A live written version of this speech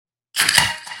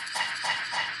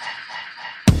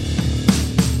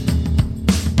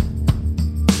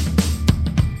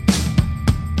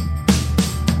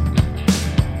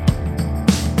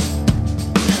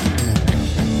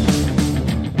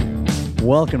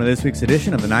Welcome to this week's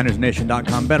edition of the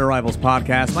NinersNation.com Better Rivals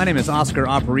podcast. My name is Oscar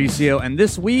Aparicio, and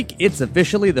this week it's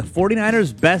officially the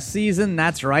 49ers' best season.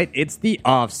 That's right, it's the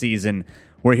offseason.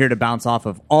 We're here to bounce off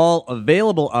of all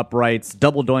available uprights,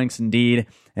 double doinks indeed.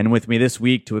 And with me this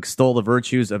week to extol the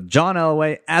virtues of John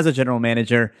Elway as a general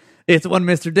manager, it's one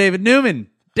Mr. David Newman.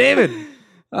 David!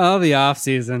 Oh, the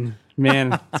offseason.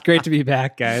 Man, it's great to be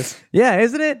back, guys. Yeah,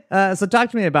 isn't it? So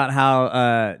talk to me about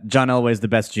how John Elway is the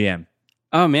best GM.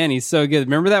 Oh, man, he's so good.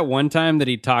 Remember that one time that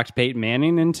he talked Peyton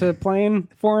Manning into playing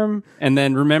for him? And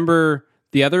then remember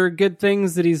the other good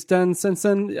things that he's done since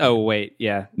then? Oh, wait,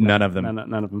 yeah. None of them.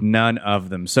 None of them. None of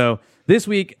them. So this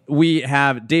week, we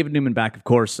have David Newman back, of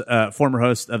course, former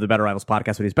host of the Better Rivals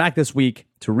podcast, but he's back this week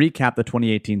to recap the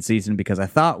 2018 season because I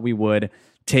thought we would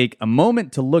take a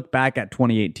moment to look back at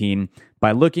 2018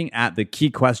 by looking at the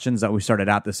key questions that we started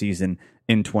out the season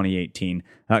in 2018.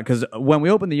 Because when we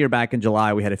opened the year back in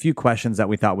July, we had a few questions that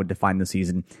we thought would define the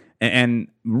season. And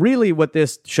really what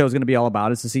this show is going to be all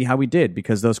about is to see how we did,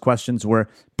 because those questions were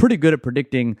pretty good at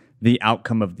predicting the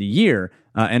outcome of the year.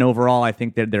 And overall, I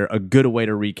think that they're a good way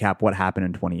to recap what happened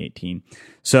in 2018.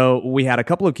 So we had a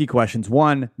couple of key questions.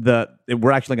 One,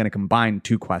 we're actually going to combine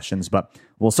two questions, but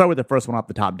we'll start with the first one off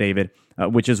the top, David,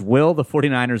 which is, will the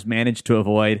 49ers manage to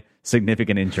avoid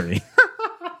significant injury?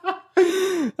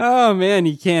 Oh, man,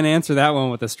 you can't answer that one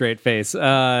with a straight face.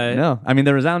 No. I mean,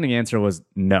 the resounding answer was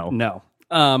no. No.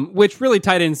 Which really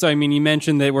tied in. So, I mean, you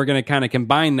mentioned that we're going to kind of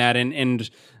combine that and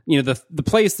you know, the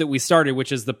place that we started,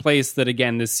 which is the place that,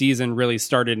 again, this season really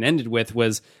started and ended with,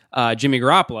 was Jimmy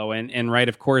Garoppolo. And right,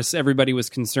 of course, everybody was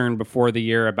concerned before the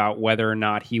year about whether or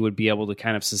not he would be able to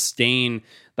kind of sustain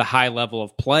the high level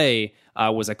of play.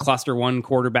 Was a cluster one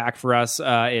quarterback for us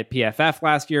at PFF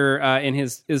last year in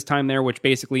his time there, which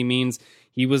basically means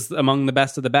he was among the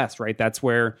best of the best, right? That's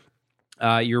where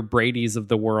your Brady's of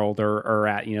the world are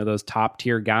at, you know, those top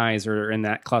tier guys are in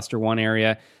that cluster one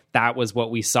area. That was what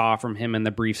we saw from him in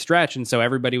the brief stretch. And so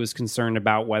everybody was concerned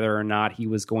about whether or not he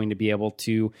was going to be able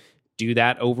to do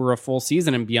that over a full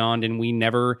season and beyond. And we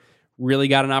never really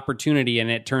got an opportunity. And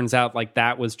it turns out like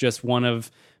that was just one of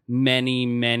many,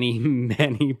 many,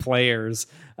 many players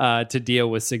to deal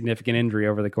with significant injury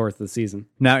over the course of the season.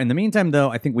 Now, in the meantime, though,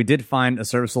 I think we did find a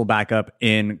serviceable backup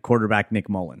in quarterback Nick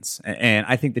Mullins. And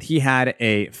I think that he had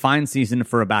a fine season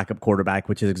for a backup quarterback,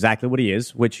 which is exactly what he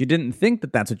is, which you didn't think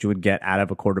that that's what you would get out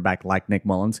of a quarterback like Nick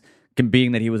Mullins,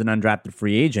 being that he was an undrafted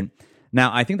free agent.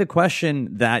 Now, I think the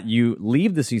question that you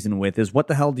leave the season with is, what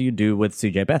the hell do you do with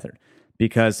C.J. Beathard?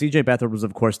 Because C.J. Beathard was,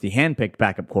 of course, the handpicked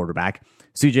backup quarterback.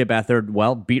 C.J. Beathard,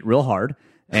 well, beat real hard,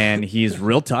 and he's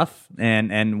real tough.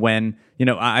 And when, you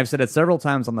know, I've said it several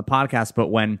times on the podcast, but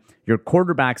when your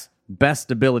quarterback's best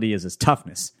ability is his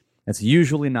toughness, that's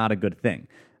usually not a good thing.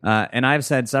 And I've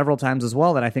said several times as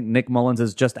well that I think Nick Mullins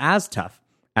is just as tough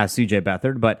as C.J.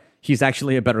 Beathard, but he's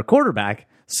actually a better quarterback,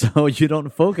 so you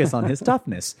don't focus on his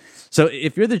toughness. So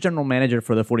if you're the general manager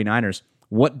for the 49ers,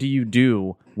 what do you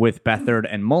do with Beathard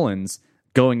and Mullins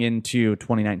going into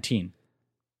 2019?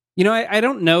 You know, I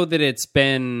don't know that it's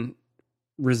been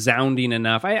resounding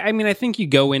enough. I mean, I think you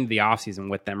go into the offseason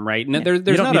with them, right? No, there's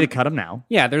you don't not need to cut them now.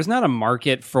 Yeah, there's not a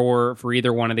market for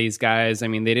either one of these guys. I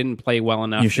mean, they didn't play well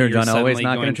enough. You sure John Elway's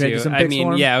not going to trade you some picks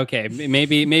for him? Yeah, okay.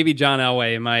 Maybe John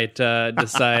Elway might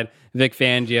decide Vic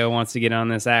Fangio wants to get on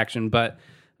this action. But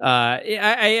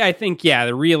I think, yeah,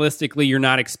 realistically, you're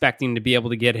not expecting to be able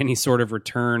to get any sort of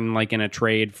return like in a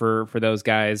trade for those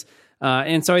guys.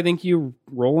 And so I think you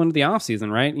roll into the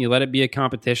offseason, right? You let it be a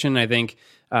competition. I think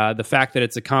the fact that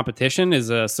it's a competition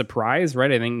is a surprise,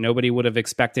 right? I think nobody would have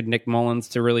expected Nick Mullins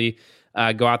to really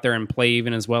go out there and play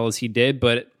even as well as he did.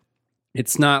 But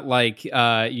it's not like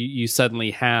you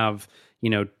suddenly have,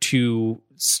 you know, two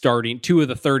of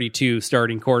the 32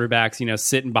 starting quarterbacks, you know,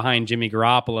 sitting behind Jimmy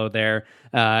Garoppolo there,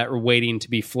 waiting to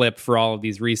be flipped for all of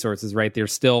these resources, right? They're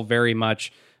still very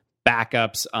much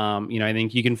backups. You know, I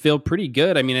think you can feel pretty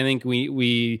good. I mean, I think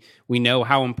we know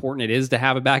how important it is to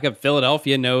have a backup.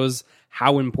 Philadelphia knows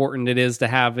how important it is to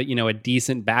have, you know, a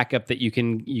decent backup that you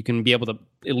can be able to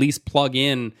at least plug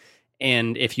in.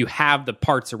 And if you have the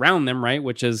parts around them, right,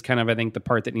 which is kind of, I think, the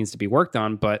part that needs to be worked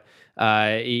on, but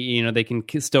you know, they can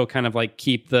still kind of like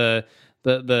keep the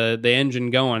engine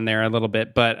going there a little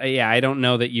bit. But yeah, I don't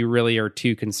know that you really are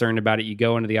too concerned about it. You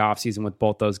go into the offseason with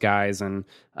both those guys and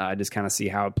just kind of see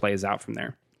how it plays out from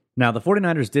there. Now, the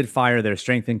 49ers did fire their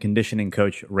strength and conditioning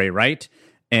coach, Ray Wright.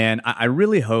 And I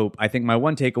really hope, I think my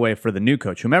one takeaway for the new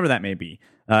coach, whomever that may be,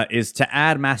 is to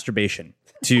add masturbation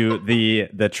to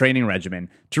the training regimen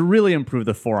to really improve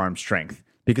the forearm strength.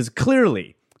 Because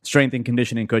clearly strength and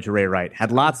conditioning coach Ray Wright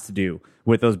had lots to do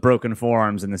with those broken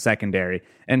forearms in the secondary.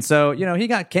 And so, he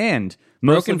got canned.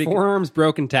 Broken forearms,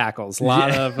 broken tackles. A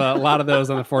lot of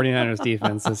those on the 49ers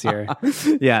defense this year.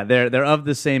 Yeah, they're of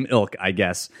the same ilk, I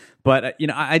guess. But,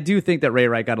 I do think that Ray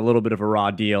Wright got a little bit of a raw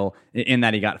deal in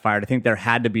that he got fired. I think there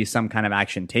had to be some kind of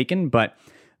action taken, but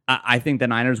I think the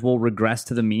Niners will regress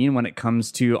to the mean when it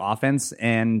comes to offense,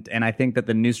 and I think that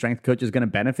the new strength coach is going to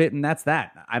benefit, and that's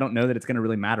that. I don't know that it's going to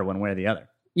really matter one way or the other.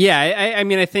 Yeah,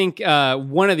 I think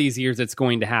one of these years it's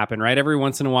going to happen, right? Every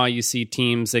once in a while you see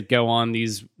teams that go on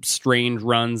these strange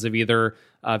runs of either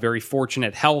very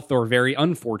fortunate health or very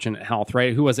unfortunate health,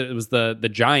 right? Who was it? It was the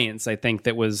Giants, I think,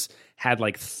 that had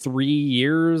like 3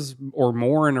 years or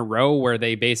more in a row where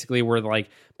they basically were like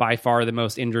by far the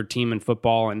most injured team in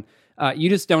football, and you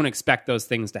just don't expect those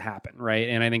things to happen, right?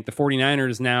 And I think the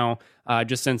 49ers now,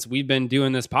 just since we've been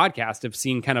doing this podcast, have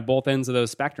seen kind of both ends of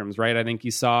those spectrums, right? I think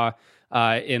you saw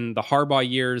in the Harbaugh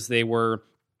years, they were,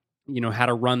 had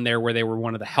a run there where they were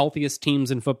one of the healthiest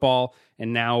teams in football.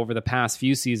 And now over the past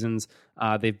few seasons,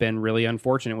 they've been really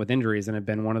unfortunate with injuries and have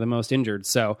been one of the most injured.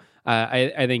 So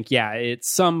I think, at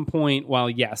some point, while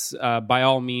yes, by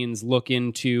all means, look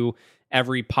into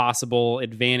every possible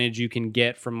advantage you can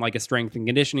get from like a strength and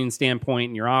conditioning standpoint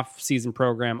in your off-season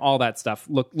program, all that stuff,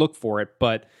 look for it.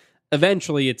 But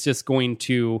eventually it's just going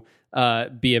to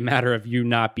be a matter of you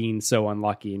not being so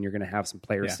unlucky, and you're going to have some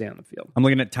players stay on the field. I'm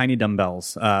looking at tiny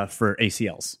dumbbells for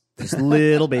ACLs. Just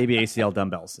little baby ACL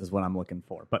dumbbells is what I'm looking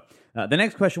for. But the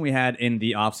next question we had in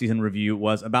the offseason review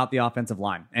was about the offensive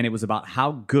line, and it was about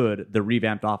how good the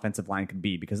revamped offensive line could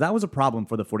be, because that was a problem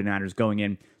for the 49ers going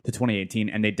into 2018,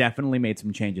 and they definitely made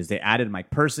some changes. They added Mike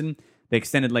Person, they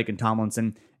extended Laken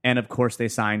Tomlinson, and of course they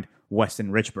signed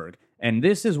Weston Richburg. And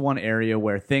this is one area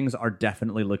where things are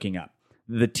definitely looking up.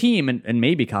 The team, and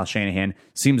maybe Kyle Shanahan,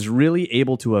 seems really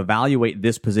able to evaluate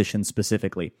this position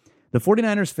specifically. The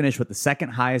 49ers finished with the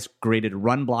second highest graded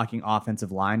run-blocking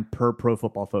offensive line per Pro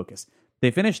Football Focus.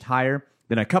 They finished higher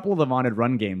than a couple of the vaunted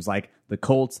run games like the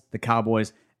Colts, the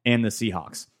Cowboys, and the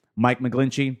Seahawks. Mike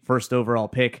McGlinchey, first overall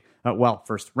pick,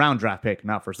 first round draft pick,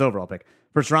 not first overall pick.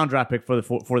 First round draft pick for the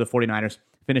 49ers,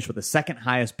 finished with the second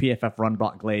highest PFF run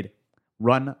block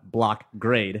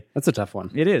grade. That's a tough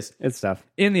one. It is. It's tough.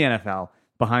 In the NFL,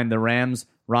 behind the Rams,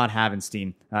 Rod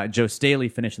Havenstein. Joe Staley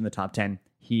finished in the top 10.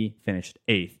 He finished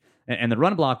 8th. And the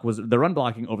run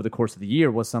blocking over the course of the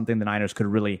year was something the Niners could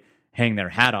really hang their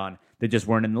hat on. They just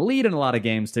weren't in the lead in a lot of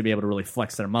games to be able to really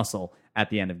flex their muscle at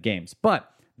the end of games. But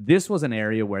this was an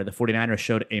area where the 49ers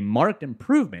showed a marked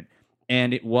improvement,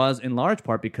 and it was in large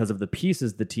part because of the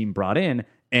pieces the team brought in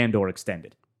and or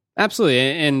extended. Absolutely.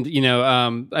 And,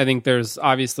 I think there's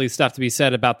obviously stuff to be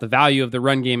said about the value of the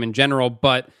run game in general,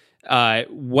 but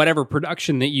whatever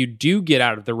production that you do get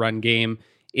out of the run game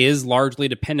is largely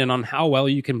dependent on how well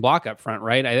you can block up front,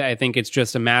 right? I think it's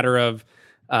just a matter of,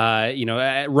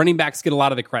 running backs get a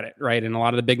lot of the credit, right? And a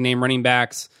lot of the big name running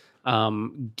backs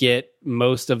get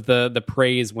most of the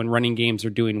praise when running games are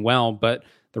doing well. But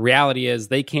the reality is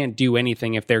they can't do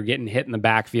anything if they're getting hit in the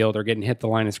backfield or getting hit the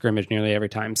line of scrimmage nearly every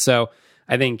time. So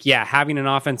I think, having an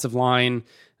offensive line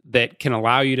that can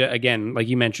allow you to, again, like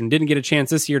you mentioned, didn't get a chance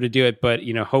this year to do it, but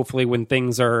hopefully when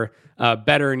things are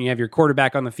better and you have your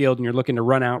quarterback on the field and you're looking to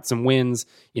run out some wins,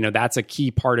 that's a key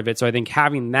part of it. So I think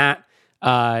having that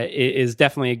is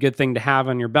definitely a good thing to have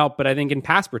on your belt. But I think in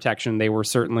pass protection, they were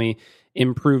certainly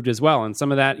improved as well. And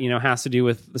some of that, has to do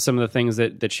with some of the things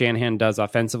that Shanahan does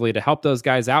offensively to help those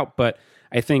guys out. But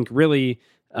I think really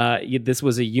this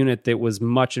was a unit that was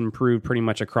much improved pretty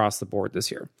much across the board this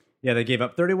year. Yeah, they gave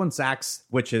up 31 sacks,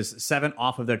 which is 7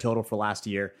 off of their total for last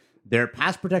year. Their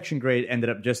pass protection grade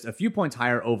ended up just a few points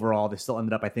higher overall. They still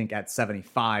ended up, I think, at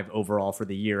 75 overall for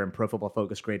the year in Pro Football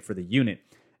Focus grade for the unit.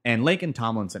 And Laken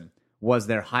Tomlinson was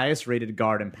their highest rated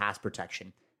guard in pass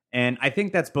protection. And I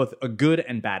think that's both a good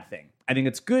and bad thing. I think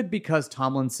it's good because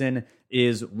Tomlinson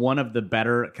is one of the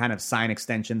better kind of sign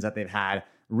extensions that they've had,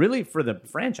 really, for the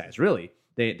franchise, really.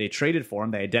 They traded for him.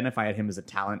 They identified him as a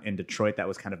talent in Detroit that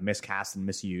was kind of miscast and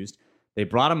misused. They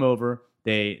brought him over.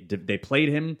 They played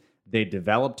him. They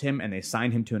developed him, and they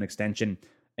signed him to an extension.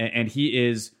 And he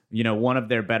is, one of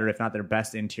their better, if not their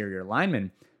best, interior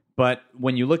linemen. But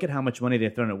when you look at how much money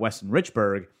they've thrown at Weston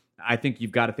Richburg, I think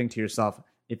you've got to think to yourself,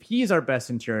 if he's our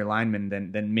best interior lineman,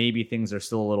 then maybe things are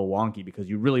still a little wonky, because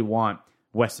you really want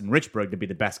Weston Richburg to be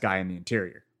the best guy in the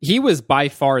interior. He was by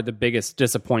far the biggest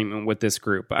disappointment with this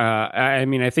group.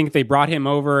 I think they brought him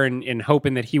over in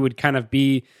hoping that he would kind of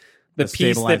be the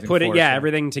piece that put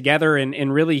everything together.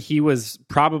 And really, he was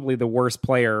probably the worst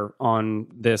player on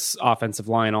this offensive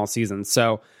line all season.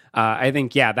 So I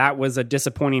think, that was a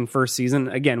disappointing first season.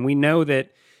 Again, we know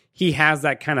that he has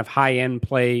that kind of high end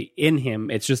play in him.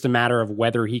 It's just a matter of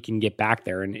whether he can get back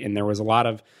there. And there was a lot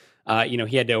of,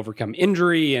 he had to overcome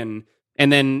injury and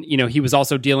then, he was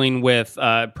also dealing with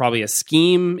probably a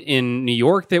scheme in New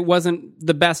York that wasn't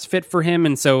the best fit for him.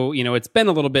 And so, it's been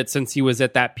a little bit since he was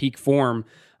at that peak form.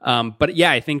 But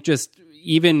yeah, I think just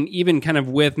even kind of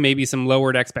with maybe some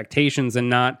lowered expectations and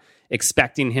not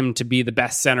expecting him to be the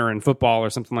best center in football or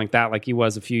something like that, like he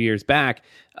was a few years back,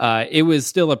 it was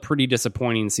still a pretty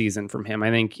disappointing season from him. I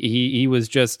think he was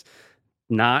just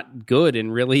not good in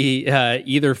really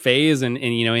either phase and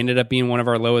ended up being one of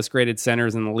our lowest graded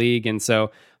centers in the league. And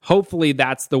so hopefully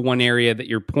that's the one area that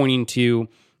you're pointing to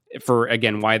for,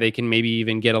 again, why they can maybe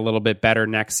even get a little bit better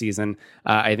next season.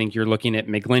 I think you're looking at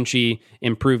McGlinchey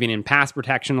improving in pass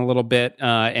protection a little bit,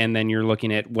 and then you're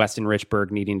looking at Weston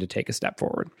Richburg needing to take a step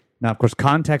forward. Now, of course,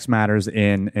 context matters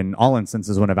in all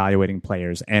instances when evaluating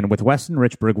players. And with Weston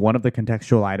Richburg, one of the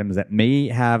contextual items that may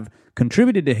have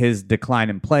contributed to his decline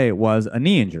in play was a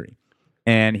knee injury.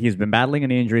 And he's been battling a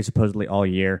knee injury supposedly all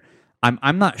year.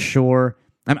 I'm not sure.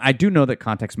 I do know that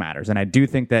context matters, and I do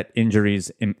think that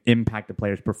injuries impact a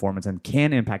player's performance and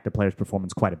can impact a player's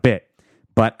performance quite a bit.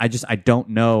 But I don't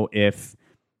know if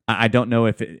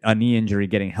a knee injury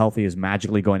getting healthy is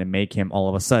magically going to make him all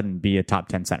of a sudden be a top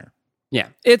 10 center. Yeah,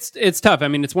 it's tough. I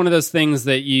mean, it's one of those things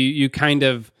that you kind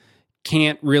of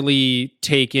can't really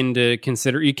take into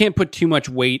consider. You can't put too much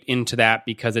weight into that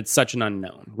because it's such an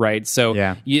unknown, right? So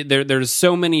yeah. There's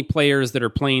so many players that are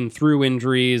playing through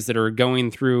injuries, that are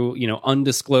going through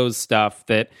undisclosed stuff,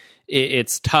 that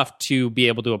it's tough to be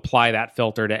able to apply that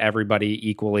filter to everybody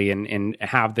equally and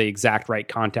have the exact right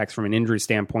context from an injury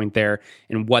standpoint there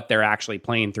and what they're actually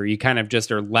playing through. You kind of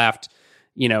just are left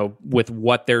with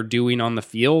what they're doing on the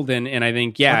field. And I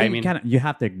think, yeah, you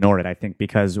have to ignore it, I think,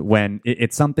 because when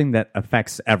it's something that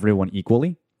affects everyone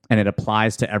equally and it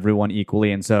applies to everyone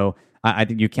equally. And so I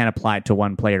think you can't apply it to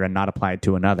one player and not apply it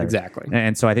to another. Exactly.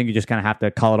 And so I think you just kind of have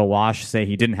to call it a wash, say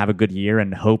he didn't have a good year,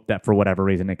 and hope that for whatever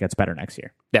reason it gets better next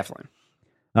year. Definitely.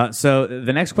 So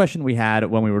the next question we had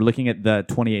when we were looking at the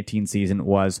 2018 season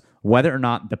was whether or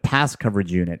not the pass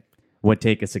coverage unit would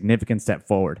take a significant step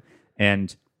forward.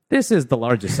 And this is the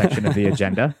largest section of the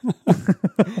agenda.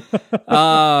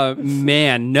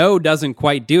 Man, no doesn't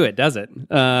quite do it, does it?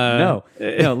 No,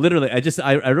 literally.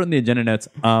 I wrote in the agenda notes,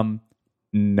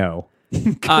 no.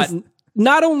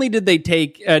 Not only did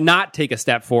they not take a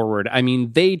step forward, I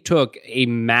mean, they took a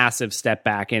massive step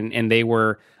back and they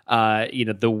were,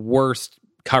 the worst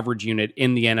coverage unit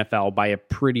in the NFL by a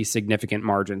pretty significant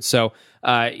margin. So,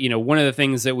 one of the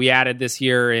things that we added this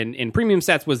year in premium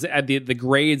sets was at the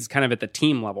grades kind of at the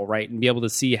team level, right? And be able to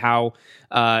see how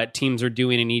teams are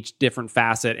doing in each different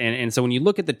facet. And so when you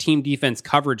look at the team defense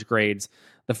coverage grades,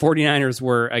 the 49ers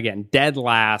were, again, dead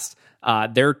last.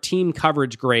 Their team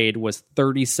coverage grade was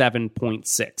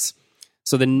 37.6.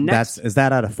 So the next... Is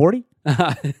that out of 40?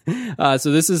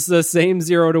 So this is the same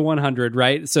 0 to 100,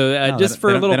 right? So just for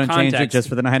a little context, change it just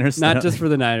for the Niners, not just for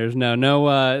the Niners.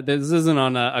 No. This isn't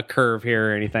on a curve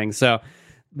here or anything. So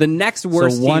the next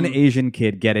worst. So one Asian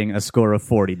kid getting a score of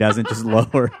 40 doesn't just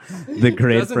lower the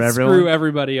grade for everyone. Screw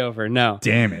everybody over. No,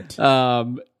 damn it.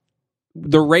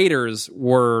 The Raiders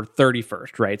were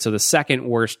 31st, right? So the second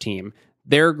worst team.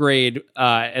 Their grade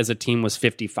as a team was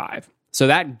 55. So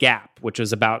that gap, which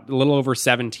was about a little over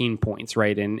 17 points,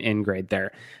 right, in grade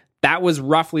there, that was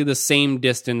roughly the same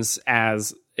distance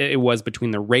as it was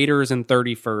between the Raiders in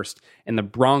 31st and the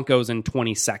Broncos in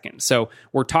 22nd. So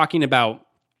we're talking about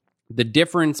the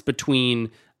difference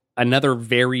between another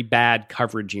very bad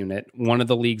coverage unit, one of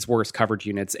the league's worst coverage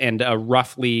units, and a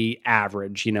roughly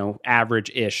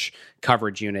average-ish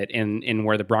coverage unit in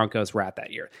where the Broncos were at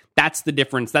that year. That's the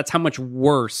difference. That's how much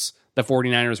worse the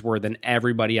 49ers were than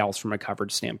everybody else from a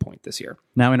coverage standpoint this year.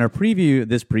 Now, in our preview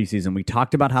this preseason, we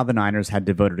talked about how the Niners had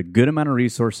devoted a good amount of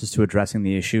resources to addressing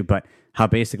the issue, but how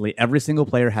basically every single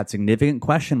player had significant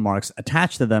question marks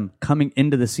attached to them coming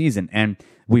into the season. And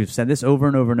we've said this over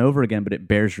and over and over again, but it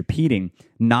bears repeating.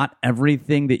 Not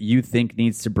everything that you think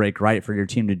needs to break right for your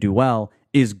team to do well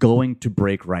is going to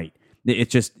break right.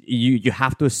 It's just, you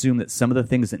have to assume that some of the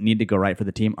things that need to go right for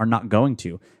the team are not going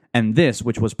to. And this,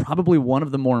 which was probably one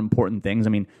of the more important things, I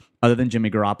mean, other than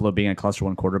Jimmy Garoppolo being a cluster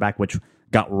one quarterback, which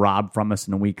got robbed from us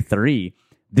in week 3,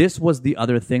 this was the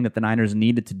other thing that the Niners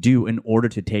needed to do in order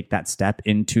to take that step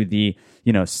into the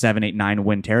 7, 8, 9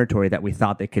 win territory that we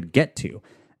thought they could get to.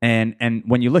 And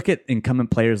when you look at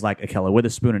incumbent players like Akella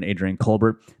Witherspoon and Adrian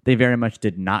Colbert, they very much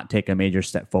did not take a major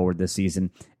step forward this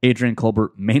season. Adrian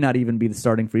Colbert may not even be the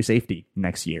starting free safety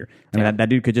next year. I mean, that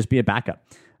dude could just be a backup.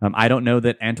 I don't know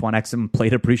that Antoine Exum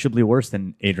played appreciably worse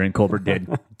than Adrian Colbert did,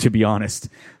 to be honest.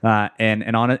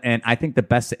 And I think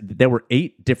there were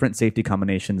 8 different safety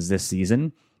combinations this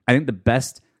season. I think the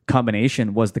best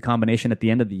combination was the combination at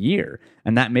the end of the year,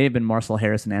 and that may have been Marcel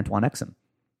Harris and Antoine Exum.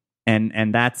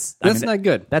 And that's not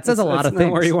good. That says a lot of things.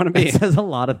 Not where you want to be. It says a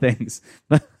lot of things,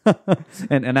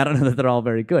 and I don't know that they're all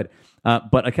very good.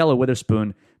 But Ahkello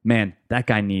Witherspoon, man, that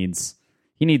guy needs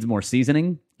more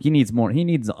seasoning. He needs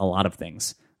a lot of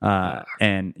things.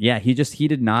 And yeah, he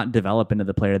did not develop into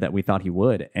the player that we thought he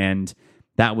would, and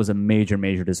that was a major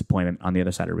disappointment on the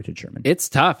other side of Richard Sherman. It's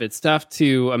tough. It's tough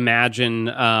to imagine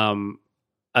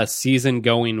a season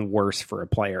going worse for a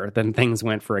player than things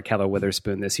went for Ahkello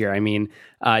Witherspoon this year. I mean,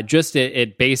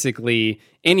 it basically,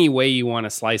 any way you want to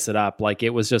slice it up, like, it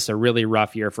was just a really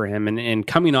rough year for him. And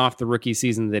coming off the rookie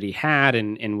season that he had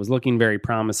and was looking very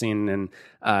promising and,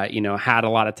 had a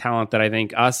lot of talent that I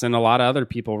think us and a lot of other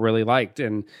people really liked.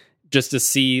 And just to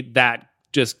see that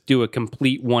just do a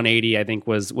complete 180, I think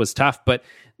was tough. But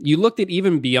you looked at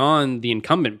even beyond the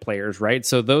incumbent players, right?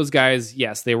 So those guys,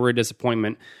 yes, they were a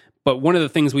disappointment. But one of the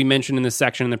things we mentioned in this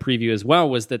section in the preview as well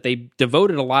was that they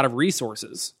devoted a lot of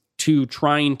resources to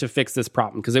trying to fix this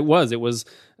problem, because it was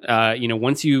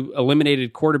once you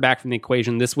eliminated quarterback from the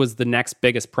equation, this was the next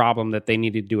biggest problem that they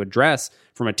needed to address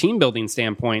from a team building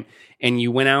standpoint. And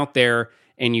you went out there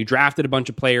and you drafted a bunch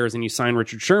of players and you signed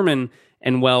Richard Sherman,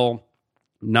 and well,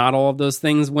 not all of those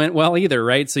things went well either,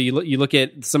 right? So you look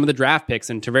at some of the draft picks,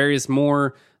 and Tavarius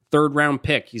Moore, 3rd round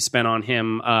pick you spent on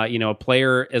him. A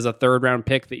player as a 3rd round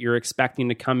pick that you're expecting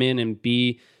to come in and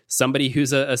be somebody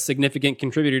who's a significant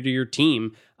contributor to your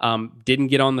team, didn't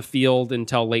get on the field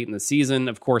until late in the season.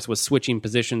 Of course, was switching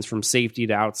positions from safety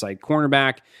to outside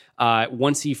cornerback.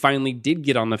 Once he finally did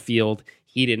get on the field,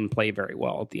 he didn't play very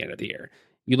well at the end of the year.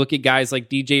 You look at guys like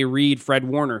DJ Reed, Fred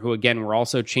Warner, who again were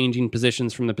also changing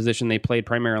positions from the position they played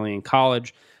primarily in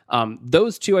college.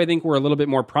 Those two, I think, were a little bit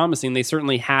more promising. They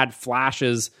certainly had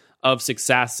flashes of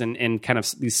success and kind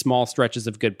of these small stretches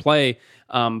of good play,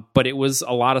 but it was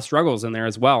a lot of struggles in there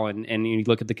as well. And you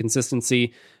look at the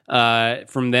consistency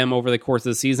from them over the course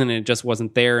of the season, and it just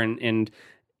wasn't there. And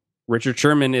Richard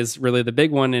Sherman is really the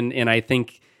big one, and I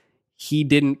think he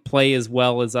didn't play as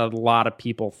well as a lot of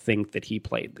people think that he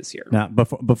played this year. Now,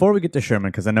 before we get to Sherman,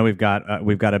 because I know we've got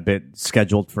a bit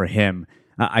scheduled for him,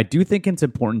 I do think it's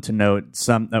important to note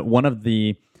one of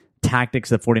the tactics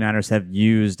that 49ers have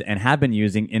used and have been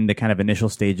using in the kind of initial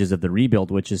stages of the rebuild,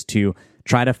 which is to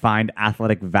try to find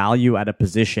athletic value at a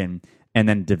position and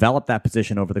then develop that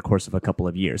position over the course of a couple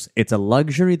of years. It's a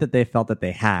luxury that they felt that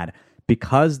they had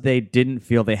because they didn't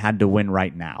feel they had to win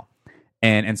right now.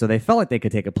 And so they felt like they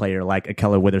could take a player like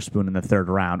Ahkello Witherspoon in the 3rd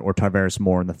round or Tavarius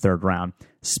Moore in the 3rd round,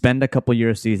 spend a couple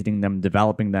years seasoning them,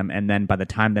 developing them, and then by the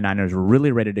time the Niners were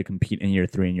really ready to compete in year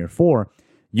 3 and year 4,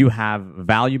 you have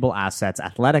valuable assets,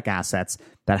 athletic assets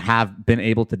that have been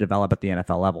able to develop at the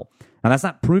NFL level. Now, that's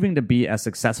not proving to be as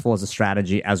successful as a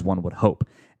strategy as one would hope.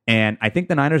 And I think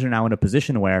the Niners are now in a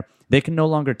position where they can no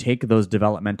longer take those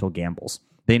developmental gambles.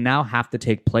 They now have to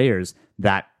take players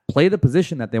that play the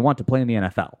position that they want to play in the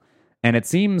NFL. And it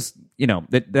seems,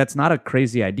 that's not a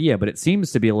crazy idea, but it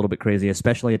seems to be a little bit crazy,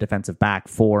 especially a defensive back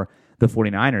for the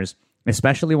 49ers,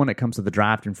 especially when it comes to the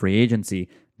draft and free agency.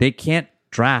 They can't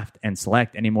draft and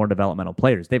select any more developmental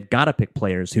players. They've got to pick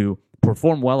players who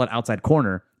perform well at outside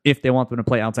corner if they want them to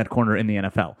play outside corner in the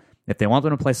NFL. If they want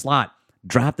them to play slot,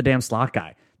 draft the damn slot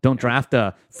guy. Don't draft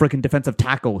a freaking defensive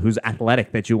tackle who's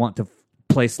athletic that you want to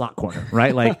play slot corner,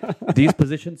 right? Like, these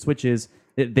position switches,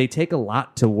 they take a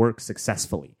lot to work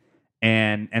successfully.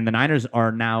 And the Niners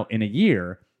are now in a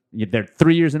year, they're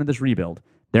 3 years into this rebuild.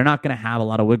 They're not going to have a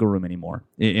lot of wiggle room anymore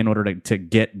in order to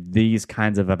get these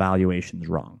kinds of evaluations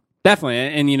wrong. Definitely.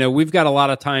 And, we've got a lot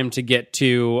of time to get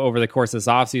to over the course of this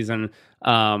offseason,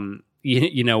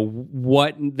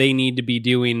 what they need to be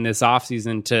doing this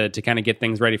offseason to kind of get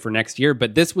things ready for next year.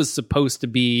 But this was supposed to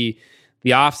be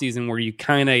the offseason where you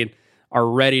kind of are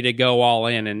ready to go all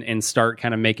in and start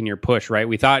kind of making your push, right?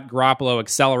 We thought Garoppolo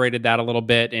accelerated that a little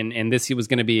bit, and this was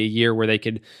going to be a year where they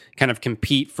could kind of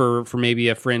compete for maybe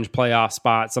a fringe playoff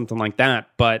spot, something like that.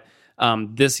 But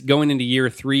this going into year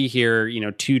 3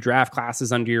 here, 2 draft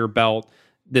classes under your belt,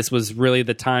 this was really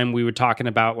the time we were talking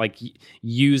about, like,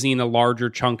 using a larger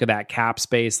chunk of that cap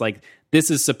space. Like, this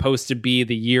is supposed to be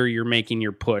the year you're making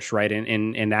your push, right?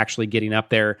 And actually getting up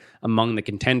there among the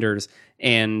contenders.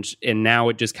 And now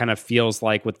it just kind of feels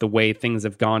like, with the way things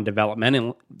have gone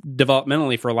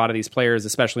developmentally for a lot of these players,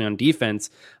 especially on defense,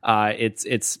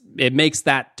 it makes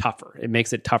that tougher. It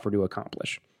makes it tougher to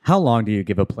accomplish. How long do you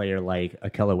give a player like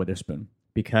Ahkello Witherspoon?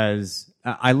 Because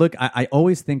I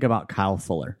always think about Kyle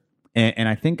Fuller. And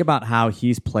I think about how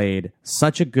he's played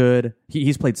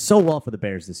he's played so well for the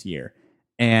Bears this year.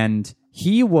 And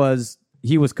he was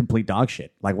complete dog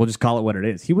shit. Like, we'll just call it what it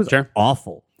is. He was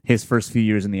awful his first few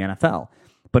years in the NFL.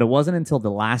 But it wasn't until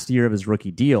the last year of his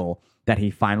rookie deal that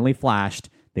he finally flashed.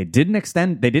 They didn't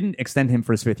extend him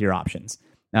for his fifth year option,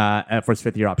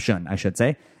 I should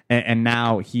say. And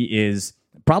now he is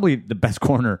probably the best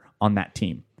corner on that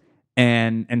team.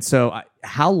 And so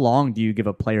how long do you give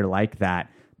a player like that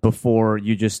before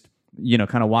you just,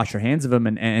 kind of wash your hands of him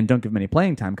and don't give him any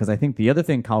playing time? Because I think the other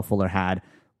thing Kyle Fuller had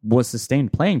was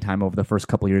sustained playing time over the first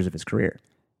couple of years of his career.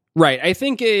 Right. I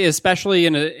think especially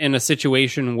in a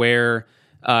situation where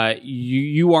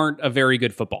you aren't a very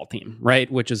good football team,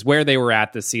 right? Which is where they were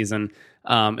at this season,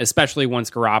 especially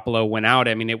once Garoppolo went out.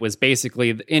 I mean, it was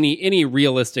basically any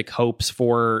realistic hopes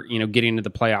for, getting to the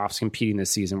playoffs, competing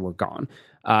this season were gone.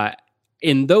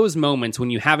 In those moments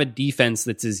when you have a defense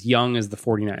that's as young as the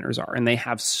 49ers are, and they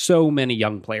have so many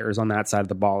young players on that side of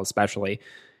the ball, especially,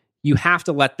 you have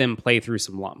to let them play through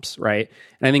some lumps, right?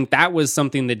 And I think that was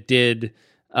something that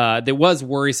was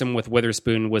worrisome with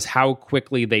Witherspoon, was how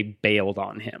quickly they bailed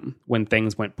on him when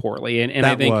things went poorly. And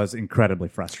that I think was incredibly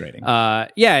frustrating.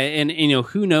 And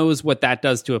who knows what that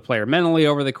does to a player mentally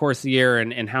over the course of the year,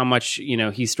 and how much,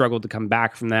 he struggled to come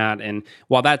back from that. And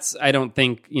while that's, I don't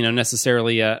think,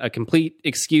 necessarily a complete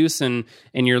excuse, and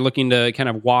you're looking to kind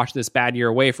of wash this bad year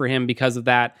away for him because of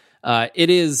that, it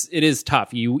is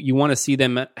tough. You want to see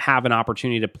them have an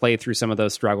opportunity to play through some of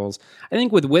those struggles. I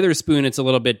think with Witherspoon, it's a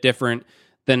little bit different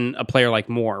than a player like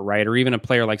Moore, right? Or even a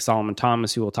player like Solomon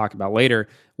Thomas, who we'll talk about later,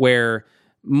 where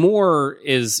Moore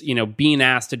is, being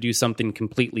asked to do something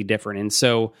completely different. And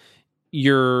so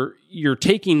you're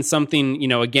taking something,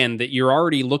 again, that you're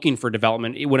already looking for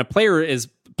development. When a player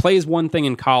plays one thing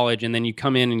in college and then you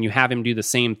come in and you have him do the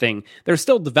same thing, there's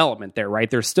still development there,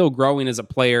 right? They're still growing as a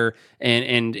player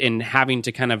and having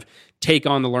to kind of take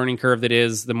on the learning curve that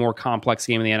is the more complex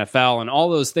game in the NFL. And all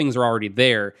those things are already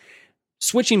there.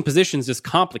 Switching positions just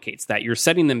complicates that. You're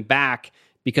setting them back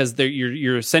because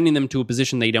you're sending them to a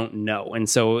position they don't know. And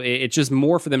so it's just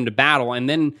more for them to battle. And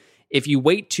then if you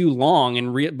wait too long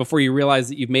and before you realize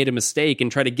that you've made a mistake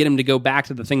and try to get them to go back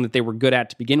to the thing that they were good at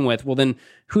to begin with, well, then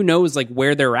who knows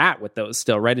where they're at with those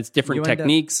still, right? It's different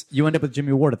techniques. You end up with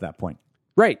Jimmy Ward at that point.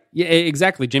 Right. Yeah,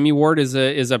 exactly. Jimmy Ward is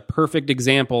a perfect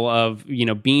example of,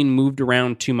 being moved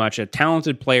around too much. A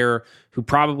talented player who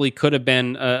probably could have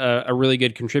been a really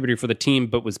good contributor for the team,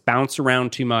 but was bounced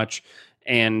around too much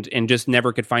and just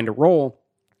never could find a role.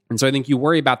 And so I think you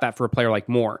worry about that for a player like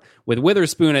Moore. With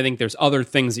Witherspoon, I think there's other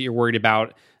things that you're worried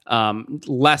about.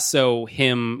 Less so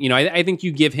him, I think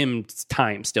you give him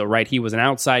time still, right? He was an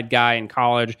outside guy in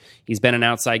college. He's been an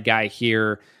outside guy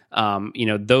here.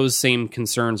 Those same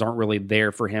concerns aren't really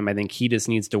there for him. I think he just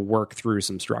needs to work through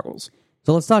some struggles.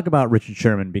 So let's talk about Richard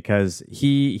Sherman, because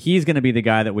he's going to be the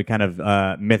guy that we kind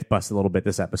of myth bust a little bit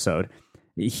this episode.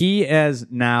 He has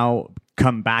now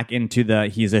come back into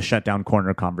he's a shutdown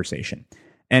corner conversation.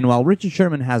 And while Richard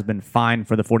Sherman has been fine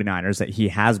for the 49ers, that he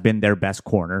has been their best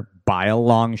corner by a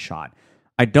long shot,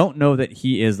 I don't know that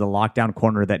he is the lockdown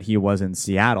corner that he was in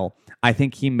Seattle. I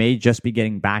think he may just be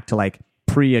getting back to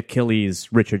pre-Achilles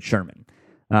Richard Sherman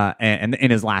and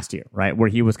in his last year, right? Where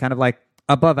he was kind of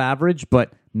above average,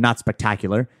 but not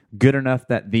spectacular, good enough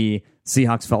that the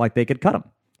Seahawks felt like they could cut him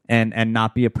and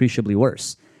not be appreciably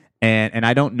worse. And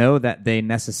I don't know that they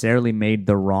necessarily made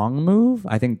the wrong move.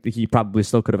 I think he probably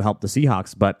still could have helped the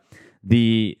Seahawks, but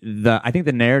I think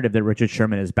the narrative that Richard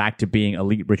Sherman is back to being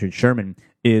elite Richard Sherman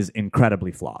is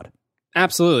incredibly flawed.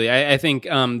 Absolutely. I think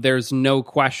there's no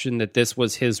question that this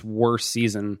was his worst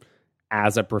season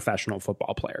as a professional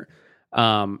football player.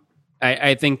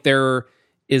 I think there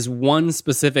is one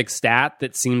specific stat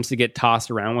that seems to get tossed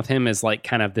around with him as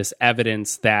kind of this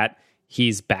evidence that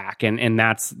he's back. And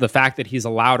that's the fact that he's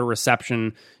allowed a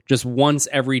reception just once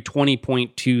every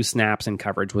 20.2 snaps in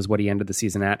coverage was what he ended the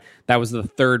season at. That was the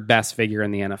third best figure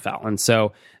in the NFL. And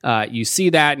so you see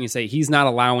that and you say he's not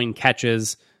allowing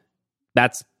catches.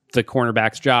 That's the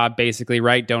cornerback's job, basically,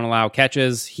 right? Don't allow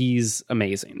catches. He's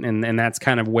amazing. And that's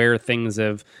kind of where things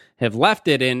have left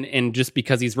it. And just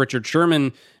because he's Richard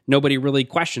Sherman, nobody really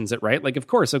questions it, right? Of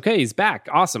course, okay, he's back.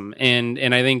 Awesome.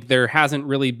 And I think there hasn't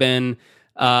really been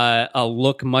a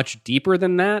look much deeper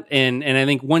than that. And I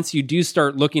think once you do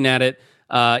start looking at it,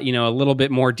 a little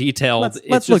bit more detailed.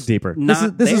 Let's look deeper.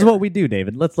 This is what we do,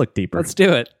 David. Let's look deeper. Let's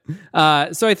do it.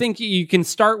 So I think you can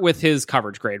start with his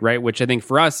coverage grade, right? Which I think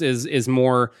for us is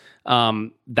more,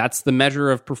 that's the measure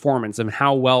of performance and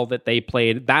how well that they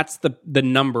played. That's the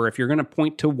number. If you're going to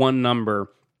point to one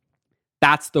number,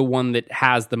 that's the one that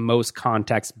has the most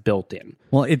context built in.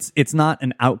 Well, it's not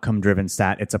an outcome-driven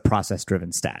stat. It's a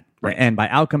process-driven stat. Right. And by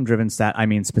outcome-driven stat, I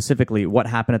mean specifically what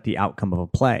happened at the outcome of a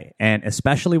play. And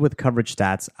especially with coverage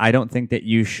stats, I don't think that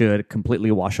you should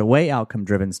completely wash away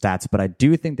outcome-driven stats, but I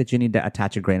do think that you need to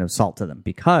attach a grain of salt to them,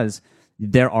 because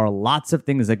there are lots of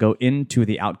things that go into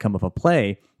the outcome of a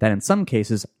play that in some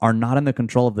cases are not in the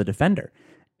control of the defender.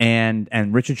 And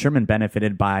Richard Sherman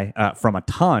benefited from a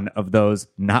ton of those,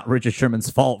 not Richard Sherman's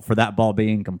fault for that ball being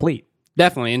incomplete.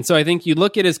 Definitely. And so I think you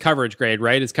look at his coverage grade,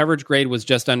 right? His coverage grade was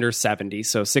just under 70,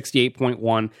 so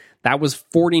 68.1. That was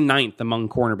 49th among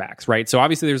cornerbacks, right? So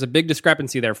obviously there's a big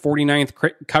discrepancy there.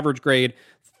 49th coverage grade,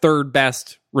 third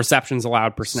best receptions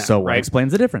allowed per snap. So what right?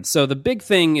 explains the difference? So the big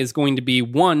thing is going to be,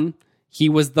 one, he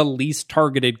was the least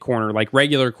targeted corner, like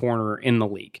regular corner in the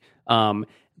league.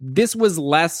 This was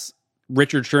less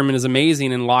Richard Sherman is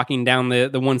amazing in locking down the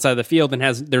one side of the field and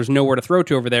there's nowhere to throw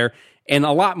to over there. And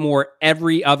a lot more,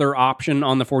 every other option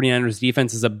on the 49ers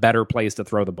defense is a better place to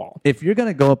throw the ball. If you're going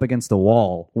to go up against the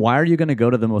wall, why are you going to go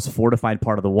to the most fortified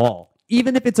part of the wall?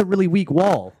 Even if it's a really weak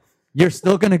wall, you're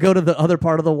still going to go to the other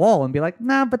part of the wall and be like,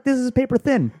 nah, but this is paper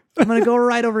thin. I'm going to go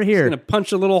right over here. I'm going to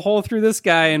punch a little hole through this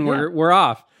guy and we're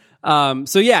off.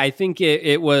 So yeah, I think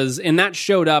it was, and that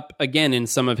showed up again in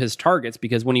some of his targets,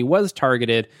 because when he was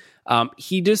targeted,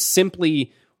 he just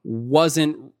simply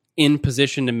wasn't in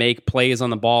position to make plays on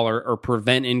the ball or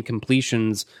prevent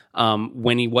incompletions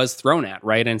when he was thrown at,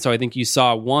 right? And so I think you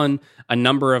saw a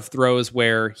number of throws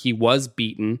where he was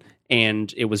beaten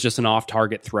and it was just an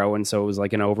off-target throw, and so it was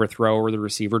like an overthrow or the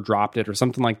receiver dropped it or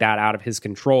something like that out of his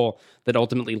control that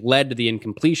ultimately led to the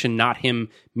incompletion, not him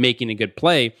making a good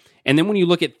play. And then when you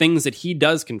look at things that he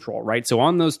does control, right? So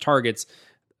on those targets,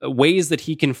 ways that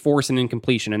he can force an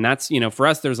incompletion. And that's, for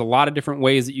us, there's a lot of different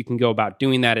ways that you can go about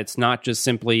doing that. It's not just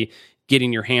simply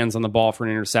getting your hands on the ball for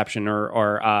an interception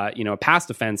or a pass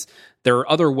defense. There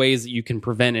are other ways that you can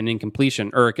prevent an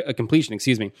incompletion or a completion,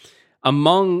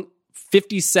 Among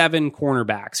 57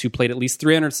 cornerbacks who played at least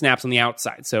 300 snaps on the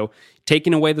outside. So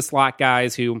taking away the slot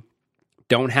guys who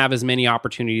don't have as many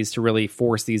opportunities to really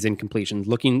force these incompletions,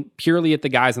 looking purely at the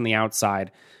guys on the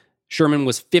outside, Sherman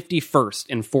was 51st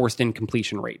in forced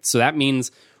incompletion rate. So that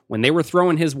means when they were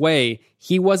throwing his way,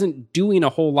 he wasn't doing a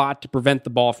whole lot to prevent the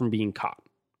ball from being caught,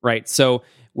 right? So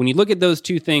when you look at those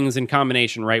two things in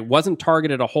combination, right, wasn't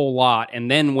targeted a whole lot, and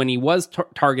then when he was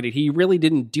targeted, he really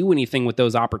didn't do anything with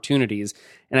those opportunities.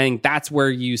 And I think that's where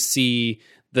you see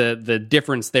the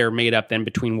difference there made up then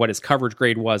between what his coverage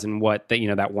grade was and what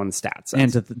that one stat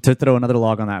says. And to throw another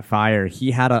log on that fire,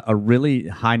 he had a really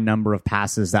high number of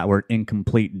passes that were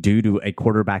incomplete due to a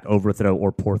quarterback overthrow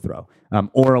or poor throw,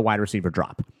 or a wide receiver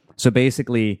drop. So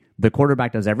basically, the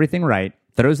quarterback does everything right,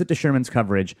 throws it to Sherman's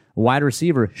coverage, wide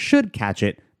receiver should catch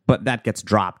it, but that gets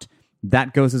dropped.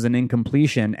 That goes as an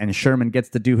incompletion, and Sherman gets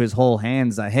to do his whole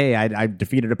hands, hey, I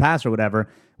defeated a pass or whatever,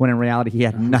 when in reality he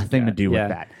had nothing to do with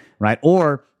that. Right?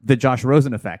 Or the Josh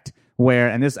Rosen effect, where,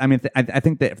 and this, I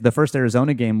think that the first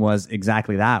Arizona game was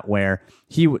exactly that, where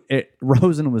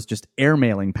Rosen was just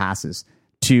airmailing passes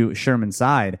to Sherman's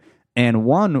side, and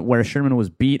one where Sherman was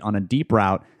beat on a deep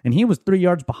route, and he was 3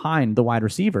 yards behind the wide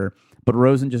receiver, but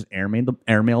Rosen just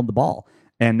airmailed the ball.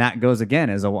 And that goes again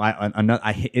as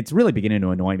it's really beginning to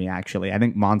annoy me, actually. I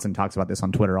think Monson talks about this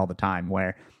on Twitter all the time,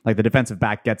 where like the defensive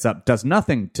back gets up, does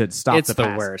nothing to stop the pass. It's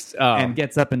the worst. And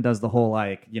gets up and does the whole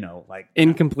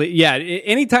incomplete. Yeah,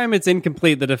 anytime it's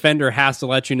incomplete, the defender has to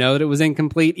let you know that it was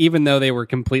incomplete, even though they were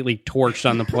completely torched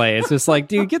on the play. It's just like,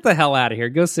 dude, get the hell out of here.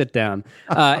 Go sit down.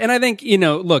 And I think,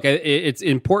 look, it's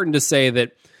important to say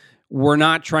that we're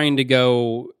not trying to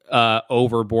go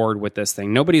overboard with this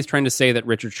thing. Nobody's trying to say that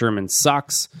Richard Sherman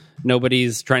sucks.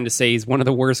 Nobody's trying to say he's one of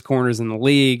the worst corners in the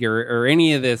league or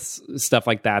any of this stuff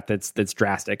like that that's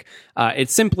drastic.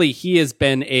 It's simply he has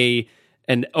been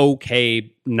an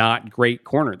okay, not great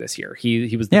corner this year.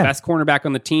 He was the best cornerback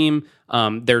on the team.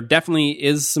 There definitely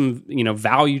is some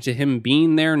value to him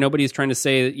being there. Nobody's trying to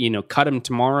say cut him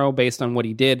tomorrow based on what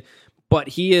he did. But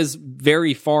he is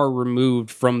very far removed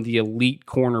from the elite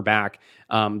cornerback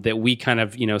that we kind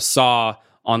of saw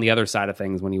on the other side of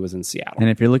things when he was in Seattle. And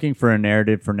if you're looking for a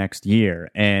narrative for next year,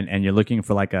 and you're looking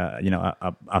for like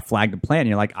a flag to plant,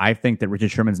 you're like, I think that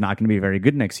Richard Sherman's not going to be very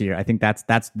good next year. I think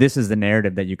this is the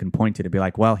narrative that you can point to be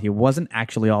like, well, he wasn't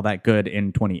actually all that good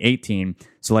in 2018,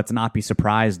 so let's not be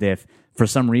surprised if for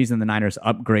some reason the Niners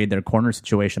upgrade their corner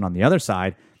situation on the other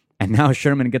side, and now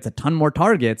Sherman gets a ton more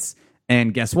targets.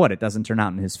 And guess what? It doesn't turn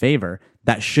out in his favor.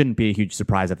 That shouldn't be a huge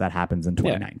surprise if that happens in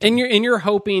 2019. Yeah. And you're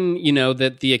hoping,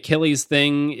 that the Achilles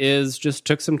thing is just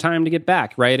took some time to get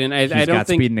back, right? And I don't got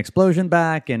think speed and explosion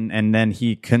back, and then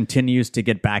he continues to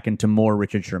get back into more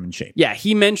Richard Sherman shape. Yeah,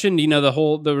 he mentioned,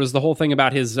 there was the whole thing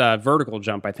about his vertical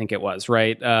jump, I think it was,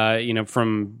 right?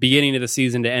 From beginning of the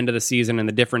season to end of the season and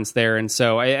the difference there. And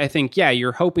so I think,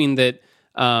 you're hoping that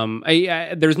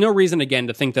there's no reason, again,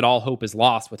 to think that all hope is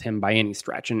lost with him by any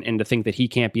stretch, and to think that he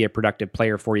can't be a productive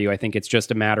player for you. I think it's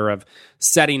just a matter of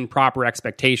setting proper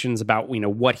expectations about,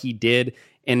 what he did,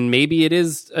 and maybe it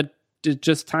is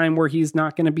just time where he's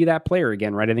not going to be that player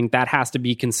again, right? I think that has to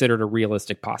be considered a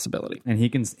realistic possibility. And he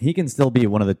can still be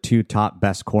one of the two top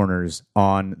best corners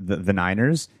on the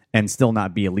Niners and still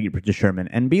not be elite Richard Sherman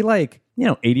and be like,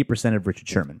 80% of Richard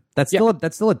Sherman. That's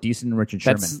still a decent Richard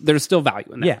Sherman. There's still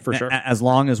value in that, for sure. As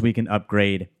long as we can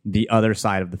upgrade the other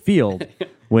side of the field,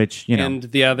 which, and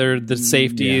the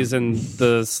safeties and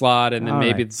the slot, and then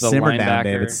maybe the simmer linebacker. Down,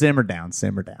 David. Simmer down.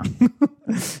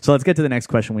 So let's get to the next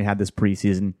question we had this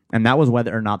preseason, and that was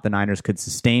whether or not the Niners could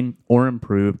sustain or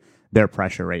improve their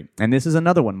pressure rate. And this is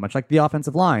another one, much like the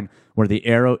offensive line, where the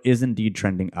arrow is indeed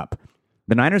trending up.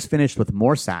 The Niners finished with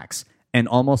more sacks and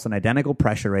almost an identical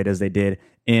pressure rate as they did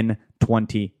in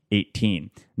 2018.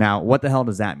 Now, what the hell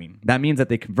does that mean? That means that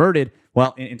they converted,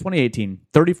 in 2018,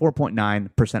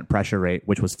 34.9% pressure rate,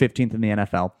 which was 15th in the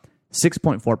NFL,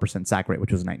 6.4% sack rate,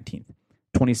 which was 19th.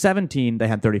 2017, they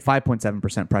had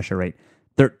 35.7% pressure rate,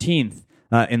 13th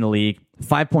in the league,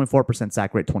 5.4%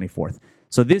 sack rate, 24th.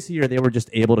 So this year, they were just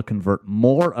able to convert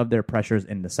more of their pressures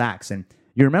into sacks. And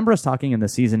you remember us talking in the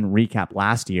season recap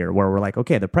last year where we're like,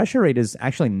 okay, the pressure rate is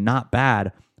actually not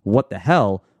bad. What the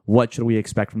hell? What should we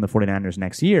expect from the 49ers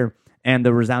next year? And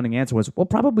the resounding answer was, we'll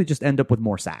probably just end up with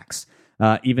more sacks.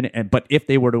 But if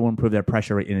they were to improve their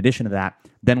pressure rate in addition to that,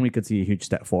 then we could see a huge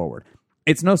step forward.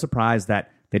 It's no surprise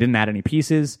that they didn't add any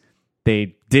pieces.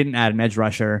 They didn't add an edge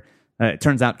rusher. It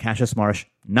turns out Cassius Marsh,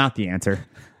 not the answer.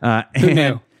 Who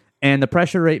knew? And the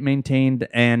pressure rate maintained,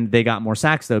 and they got more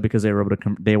sacks though because they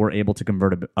were able to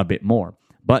convert a bit more.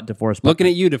 But DeForest Buckner, looking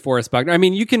at you, DeForest Buckner. I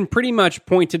mean, you can pretty much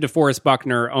point to DeForest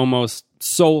Buckner almost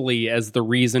solely as the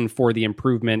reason for the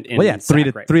improvement in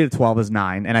sack rate. 3 to 12 is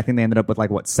 9, and I think they ended up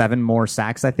with 7 more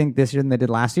sacks I think this year than they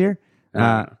did last year.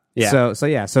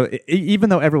 So even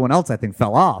though everyone else I think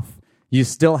fell off, you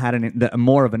still had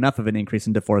enough of an increase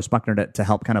in DeForest Buckner to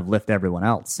help kind of lift everyone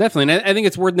else. Definitely. And I think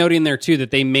it's worth noting there, too,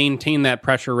 that they maintained that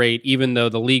pressure rate, even though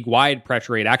the league-wide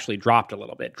pressure rate actually dropped a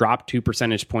little bit, dropped 2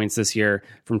 percentage points this year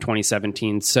from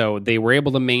 2017. So they were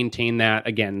able to maintain that,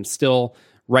 again, still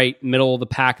right middle of the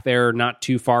pack there, not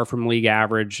too far from league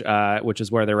average, which is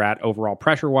where they're at overall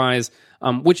pressure-wise,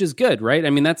 which is good, right? I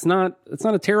mean, it's not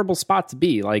a terrible spot to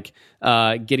be,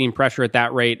 getting pressure at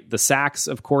that rate. The sacks,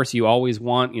 of course, you always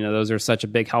want. Those are such a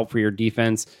big help for your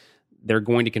defense. They're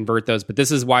going to convert those. But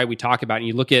this is why we talk about, and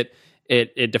you look at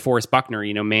DeForest Buckner,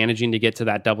 managing to get to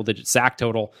that double-digit sack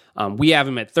total. We have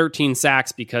him at 13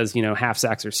 sacks because, half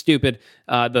sacks are stupid.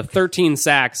 The 13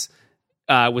 sacks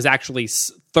was actually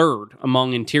third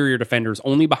among interior defenders,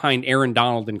 only behind Aaron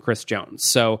Donald and Chris Jones.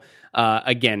 So,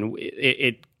 again,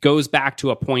 it goes back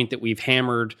to a point that we've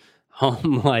hammered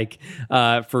home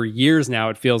for years now,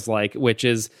 it feels like, which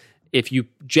is if you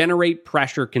generate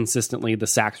pressure consistently, the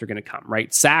sacks are going to come,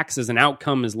 right? Sacks as an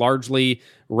outcome is largely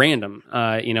random.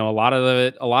 A lot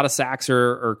of sacks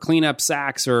are cleanup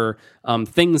sacks or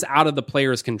things out of the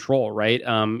player's control, right?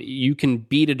 You can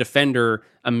beat a defender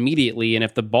immediately, and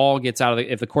if the ball gets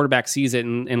if the quarterback sees it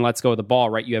and lets go of the ball,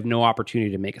 right, you have no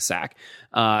opportunity to make a sack.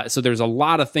 So there's a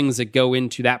lot of things that go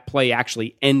into that play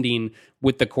actually ending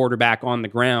with the quarterback on the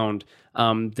ground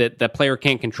that the player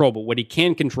can't control. But what he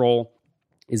can control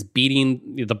is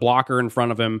beating the blocker in front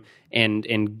of him and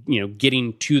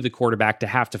getting to the quarterback to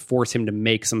have to force him to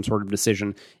make some sort of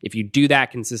decision. If you do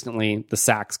that consistently, the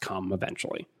sacks come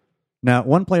eventually. Now,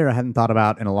 one player I hadn't thought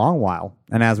about in a long while,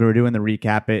 and as we were doing the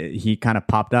recap, he kind of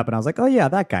popped up, and I was like, oh yeah,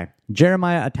 that guy,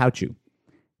 Jeremiah Atauchu.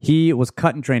 He was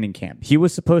cut in training camp. He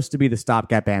was supposed to be the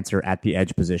stopgap answer at the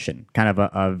edge position, kind of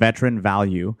a veteran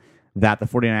value that the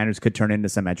 49ers could turn into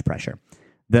some edge pressure.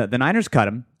 The Niners cut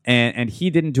him, and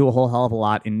he didn't do a whole hell of a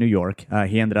lot in New York.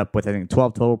 He ended up with, I think,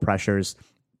 12 total pressures,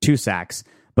 2 sacks,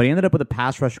 but he ended up with a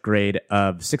pass rush grade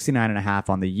of 69.5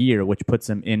 on the year, which puts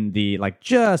him in the,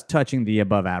 just touching the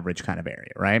above average kind of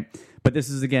area, right? But this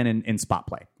is, again, in spot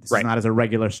play. This is not as a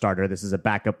regular starter. This is a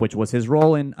backup, which was his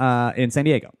role in San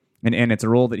Diego, and it's a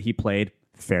role that he played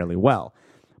fairly well.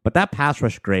 But that pass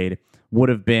rush grade would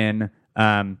have been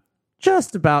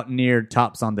just about near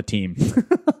tops on the team.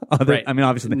 Right. I mean,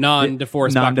 obviously,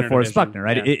 non-DeForest Buckner,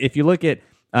 right? Yeah. If you look at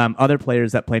Other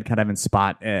players that played kind of in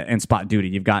spot duty.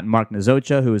 You've got Mark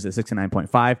Nazocha, who is at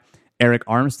 69.5, Eric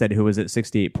Armstead, who was at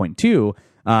 68.2,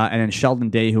 and then Sheldon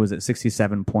Day, who was at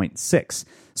 67.6.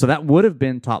 So that would have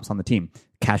been tops on the team.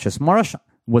 Cassius Marsh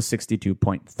was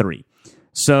 62.3.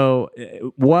 So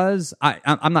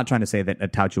I'm not trying to say that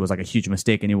Tauchu was like a huge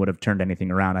mistake and he would have turned anything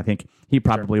around. I think he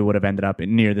probably would have ended up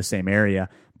near the same area,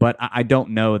 but I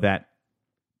don't know that.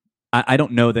 I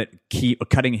don't know that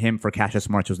cutting him for Cassius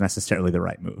Marsh was necessarily the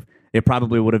right move. It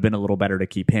probably would have been a little better to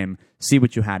keep him, see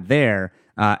what you had there,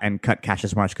 and cut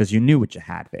Cassius Marsh because you knew what you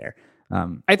had there.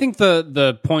 I think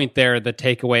the point there, the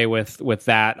takeaway with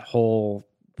that whole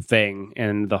thing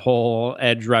and the whole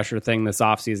edge rusher thing this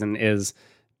offseason is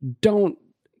don't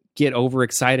get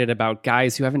overexcited about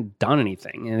guys who haven't done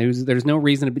anything. And there's no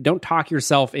reason to don't talk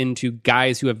yourself into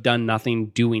guys who have done nothing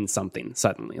doing something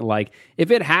suddenly. Like,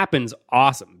 if it happens,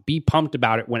 awesome. Be pumped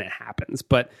about it when it happens.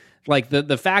 But like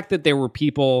the fact that there were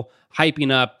people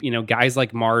hyping up, guys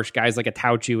like Marsh, guys like a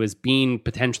Tauchu as being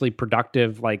potentially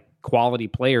productive, like quality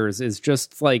players is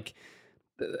just like,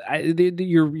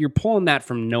 you're pulling that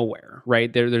from nowhere,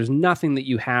 right? There's nothing that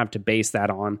you have to base that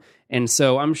on. And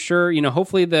so I'm sure,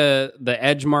 hopefully the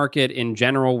edge market in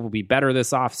general will be better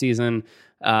this offseason.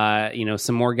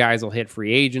 Some more guys will hit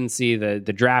free agency.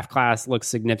 The draft class looks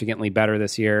significantly better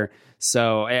this year.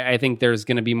 So I think there's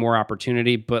going to be more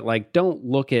opportunity, but like, don't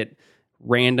look at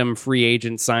random free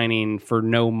agent signing for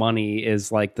no money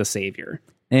is like the savior.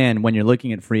 And when you're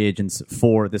looking at free agents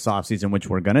for this offseason, which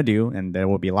we're going to do, and there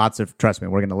will be trust me,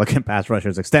 we're going to look at pass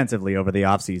rushers extensively over the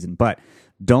offseason, but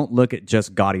don't look at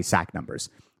just gaudy sack numbers.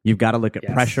 You've got to look at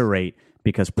pressure rate,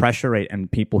 because pressure rate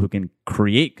and people who can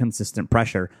create consistent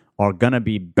pressure are going to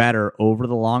be better over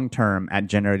the long term at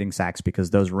generating sacks, because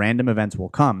those random events will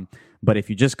come. But if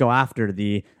you just go after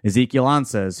the Ezekiel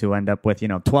Ansahs who end up with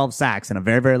 12 sacks and a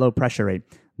very, very low pressure rate,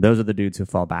 those are the dudes who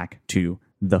fall back to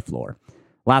the floor.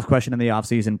 Last question in the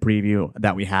offseason preview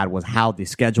that we had was how the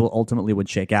schedule ultimately would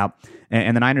shake out.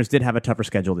 And the Niners did have a tougher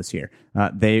schedule this year.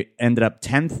 They ended up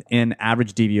 10th in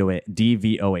average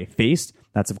DVOA faced.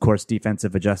 That's, of course,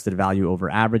 defensive adjusted value over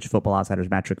average, Football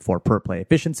Outsiders metric for per play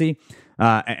efficiency.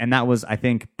 And that was, I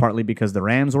think, partly because the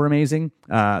Rams were amazing.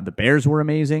 The Bears were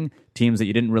amazing. Teams that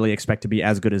you didn't really expect to be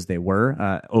as good as they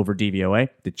were over DVOA.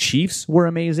 The Chiefs were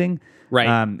amazing. Right.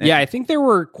 I think there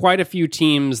were quite a few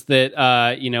teams that,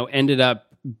 ended up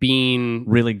being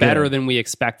really better than we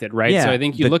expected, right? Yeah, so I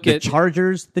think you look at the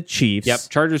Chargers, the Chiefs. Yep,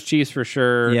 Chargers, Chiefs for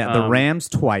sure. Yeah, the Rams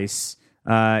twice.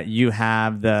 You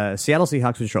have the Seattle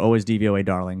Seahawks, which are always DVOA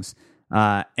darlings,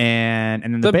 and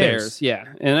then the Bears. Yeah,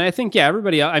 and I think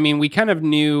everybody else. I mean, we kind of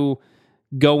knew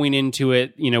going into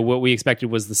it, what we expected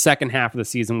was the second half of the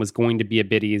season was going to be a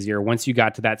bit easier. Once you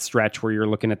got to that stretch where you're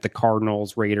looking at the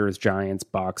Cardinals, Raiders, Giants,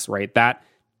 Bucks, right? That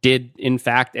did in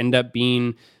fact end up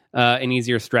being an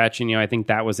easier stretch. And, I think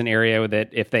that was an area that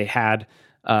if they had,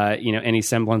 any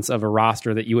semblance of a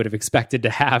roster that you would have expected to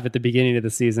have at the beginning of the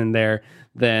season there,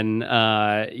 then,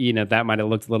 that might have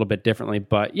looked a little bit differently.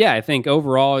 But yeah, I think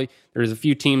overall there's a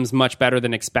few teams much better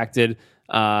than expected.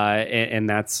 And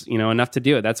that's, enough to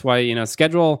do it. That's why,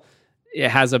 schedule, it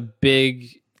has a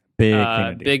big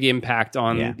impact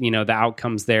on, the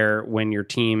outcomes there when your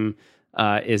team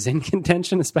is in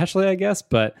contention, especially, I guess.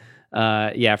 But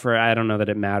I don't know that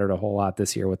it mattered a whole lot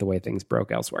this year with the way things broke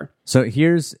elsewhere. So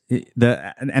here's and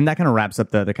that kind of wraps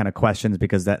up the kind of questions,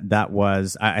 because that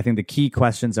was, I think, the key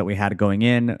questions that we had going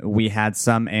in. We had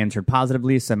some answered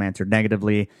positively, some answered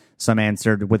negatively, some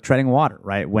answered with treading water,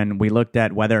 right? When we looked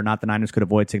at whether or not the Niners could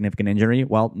avoid significant injury,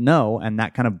 well, no, and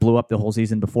that kind of blew up the whole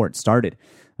season before it started.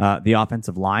 The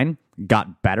offensive line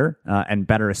got better, and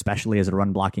better especially as a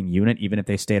run blocking unit, even if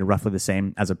they stayed roughly the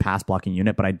same as a pass blocking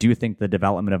unit. But I do think the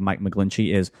development of Mike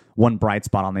McGlinchey is one bright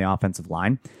spot on the offensive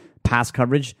line. Pass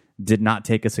coverage did not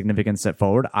take a significant step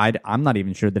forward. I'm not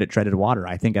even sure that it treaded water.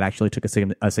 I think it actually took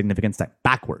a significant step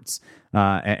backwards,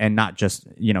 and not just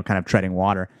kind of treading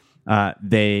water.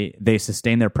 They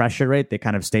sustained their pressure rate. They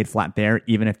kind of stayed flat there,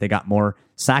 even if they got more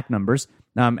sack numbers.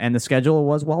 And the schedule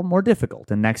was, more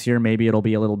difficult. And next year, maybe it'll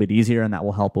be a little bit easier, and that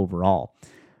will help overall.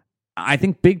 I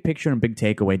think big picture and big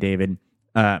takeaway, David,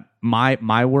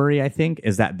 my worry, I think,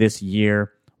 is that this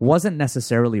year wasn't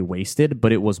necessarily wasted,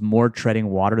 but it was more treading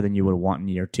water than you would want in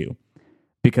year two.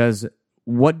 Because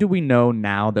what do we know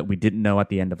now that we didn't know at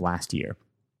the end of last year?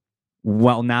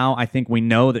 Well, now I think we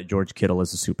know that George Kittle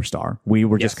is a superstar. We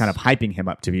were just kind of hyping him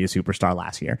up to be a superstar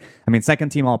last year. I mean, second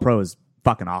team All-Pro is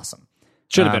fucking awesome.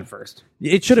 Should have been first.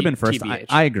 It should have been first.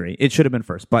 I agree. It should have been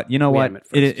first. But you know what?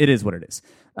 It is what it is.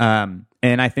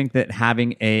 And I think that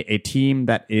having a team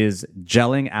that is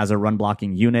gelling as a run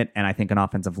blocking unit, and I think an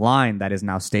offensive line that is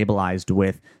now stabilized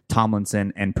with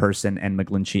Tomlinson and Person and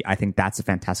McGlinchey, I think that's a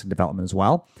fantastic development as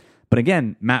well. But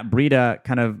again, Matt Breida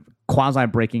kind of quasi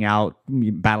breaking out,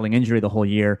 battling injury the whole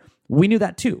year. We knew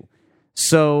that too.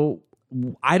 So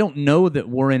I don't know that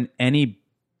we're in any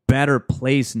better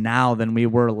place now than we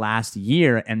were last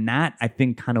year. And that, I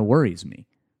think, kind of worries me.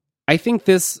 I think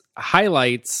this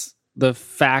highlights the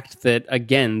fact that,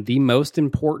 again, the most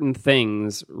important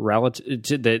things relative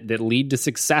to, that lead to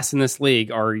success in this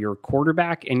league are your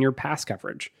quarterback and your pass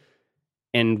coverage.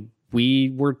 And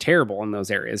we were terrible in those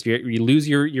areas. You lose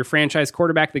your franchise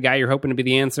quarterback, the guy you're hoping to be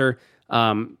the answer.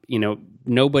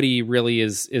 Nobody really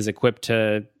is equipped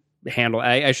to handle.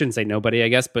 I shouldn't say nobody, I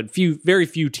guess, but very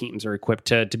few teams are equipped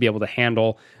to be able to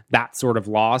handle that sort of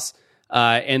loss.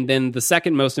 And then the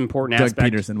second most important Doug aspect...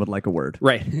 Peterson would like a word.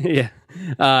 Right, yeah.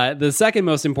 The second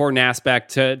most important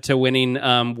aspect to winning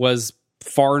was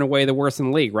far and away the worst in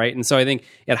the league, right? And so I think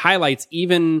it highlights,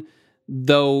 even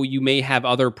though you may have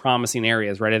other promising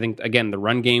areas, right? I think, again, the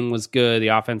run game was good, the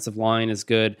offensive line is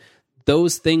good.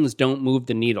 Those things don't move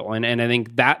the needle. And I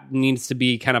think that needs to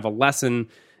be kind of a lesson.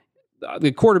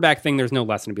 The quarterback thing, there's no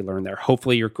lesson to be learned there.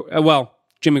 Hopefully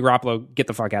Jimmy Garoppolo, get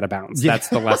the fuck out of bounds. Yeah. That's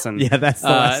the lesson. Yeah, that's the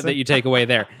lesson that you take away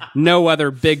there. No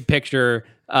other big picture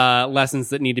lessons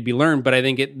that need to be learned, but I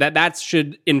think that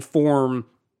should inform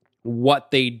what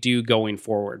they do going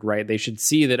forward, right? They should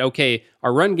see that, okay,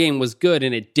 our run game was good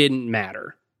and it didn't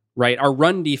matter, right? Our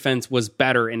run defense was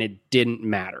better and it didn't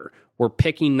matter. We're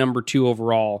picking number 2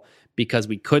 overall because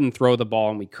we couldn't throw the ball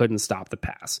and we couldn't stop the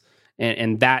pass.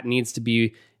 And that needs to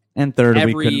be... And third,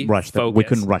 we couldn't rush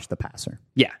the passer.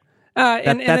 Yeah.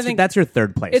 And I think that's your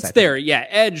third place. It's there, yeah.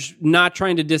 Edge, not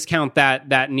trying to discount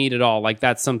that need at all. Like,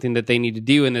 that's something that they need to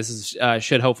do, and this is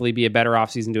should hopefully be a better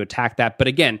offseason to attack that. But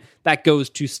again, that goes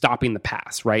to stopping the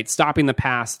pass, right? Stopping the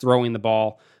pass, throwing the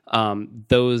ball.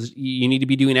 Those, you need to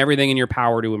be doing everything in your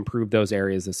power to improve those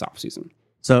areas this offseason.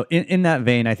 So in that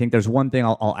vein, I think there's one thing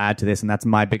I'll add to this, and that's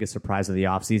my biggest surprise of the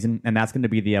offseason, and that's going to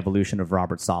be the evolution of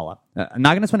Robert Saleh. I'm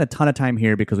not going to spend a ton of time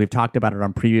here because we've talked about it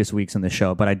on previous weeks on the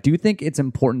show, but I do think it's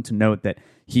important to note that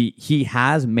he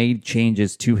has made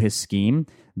changes to his scheme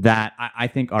that I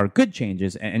think are good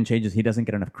changes and changes he doesn't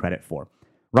get enough credit for.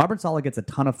 Robert Saleh gets a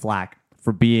ton of flack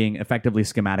for being effectively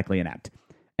schematically inept.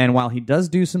 And while he does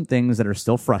do some things that are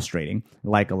still frustrating,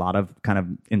 like a lot of kind of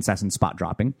incessant spot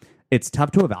dropping, it's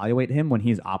tough to evaluate him when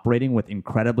he's operating with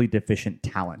incredibly deficient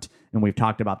talent. And we've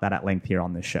talked about that at length here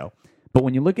on this show. But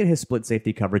when you look at his split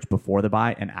safety coverage before the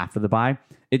bye and after the bye,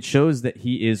 it shows that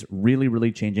he is really,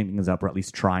 really changing things up, or at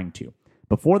least trying to.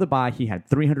 Before the bye, he had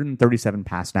 337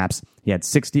 pass snaps. He had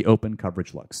 60 open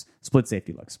coverage looks, split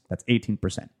safety looks. That's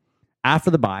 18%.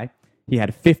 After the bye, he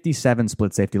had 57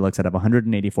 split safety looks out of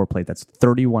 184 plays. That's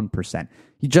 31%.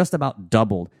 He just about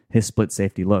doubled his split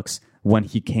safety looks when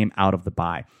he came out of the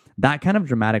bye. That kind of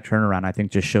dramatic turnaround, I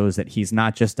think, just shows that he's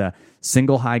not just a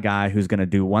single high guy who's going to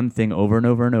do one thing over and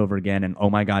over and over again, and oh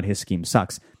my God, his scheme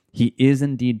sucks. He is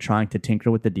indeed trying to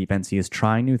tinker with the defense. He is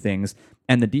trying new things,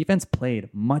 and the defense played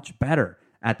much better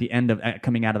at the end of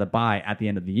coming out of the bye at the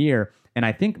end of the year. And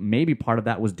I think maybe part of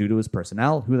that was due to his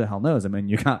personnel. Who the hell knows? I mean,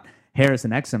 you got Harris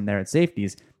and Exum there at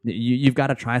safeties. You've got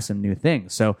to try some new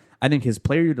things. So I think his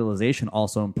player utilization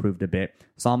also improved a bit.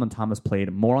 Solomon Thomas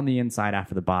played more on the inside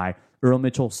after the bye. Earl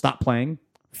Mitchell stopped playing.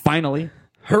 Finally.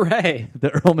 Hooray. The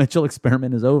Earl Mitchell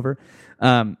experiment is over.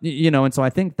 And so I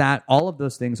think that all of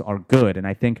those things are good. And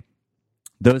I think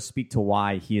those speak to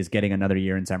why he is getting another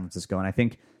year in San Francisco. And I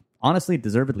think, honestly,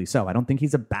 deservedly so. I don't think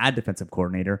he's a bad defensive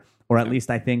coordinator, or at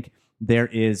least I think there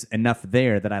is enough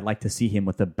there that I'd like to see him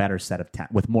with a better set of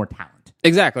with more talent.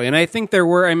 Exactly. And I think I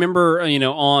remember,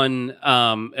 on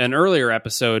an earlier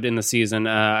episode in the season,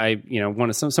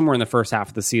 somewhere in the first half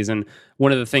of the season,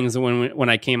 one of the things that when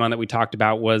I came on that we talked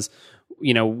about was,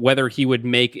 whether he would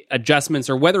make adjustments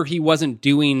or whether he wasn't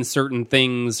doing certain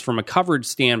things from a coverage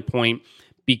standpoint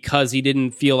because he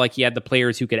didn't feel like he had the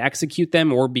players who could execute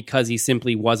them, or because he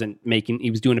simply he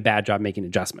was doing a bad job making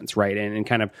adjustments, right? And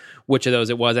kind of which of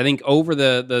those it was. I think over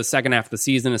the second half of the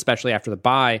season, especially after the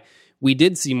bye, we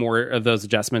did see more of those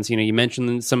adjustments. You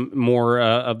mentioned some more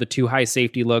of the 2 high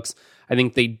safety looks. I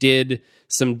think they did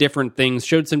some different things,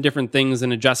 showed some different things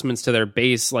and adjustments to their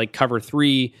base, like cover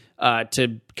 3,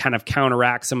 to kind of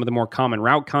counteract some of the more common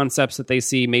route concepts that they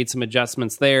see, made some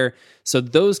adjustments there. So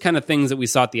those kind of things that we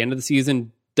saw at the end of the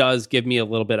season does give me a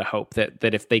little bit of hope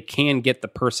that if they can get the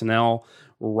personnel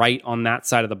right on that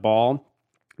side of the ball,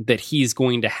 that he's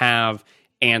going to have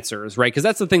answers, right? Because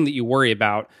that's the thing that you worry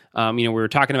about. We were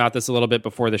talking about this a little bit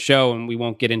before the show, and we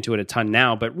won't get into it a ton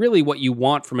now, but really what you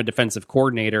want from a defensive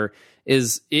coordinator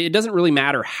is it doesn't really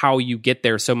matter how you get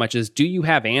there so much as do you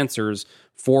have answers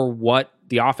for what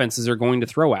the offenses are going to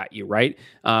throw at you, right?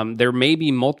 There may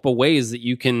be multiple ways that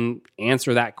you can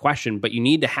answer that question, but you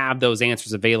need to have those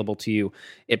answers available to you.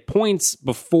 At points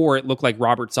before, it looked like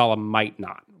Robert Saleh might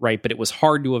not, right? But it was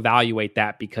hard to evaluate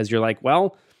that because you're like,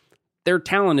 well, their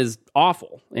talent is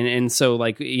awful. And so,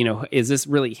 is this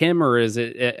really him or is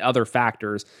it other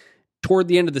factors? Toward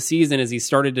the end of the season, as he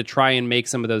started to try and make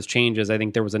some of those changes, I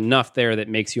think there was enough there that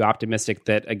makes you optimistic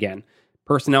that, again,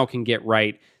 personnel can get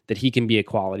right, that he can be a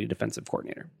quality defensive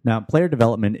coordinator. Now, player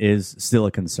development is still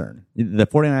a concern. The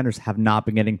 49ers have not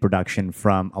been getting production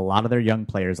from a lot of their young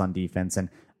players on defense, and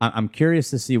I'm curious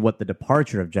to see what the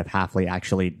departure of Jeff Hafley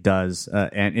actually does,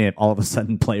 and if all of a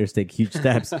sudden players take huge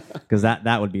steps, because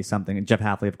that would be something. And Jeff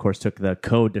Hafley, of course, took the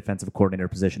co-defensive coordinator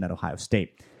position at Ohio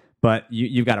State. But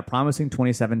you've got a promising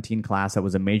 2017 class that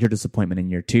was a major disappointment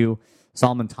in year two.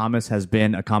 Solomon Thomas has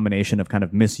been a combination of kind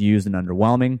of misused and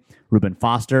underwhelming. Reuben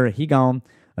Foster, he gone.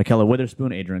 Ahkello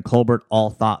Witherspoon, Adrian Colbert,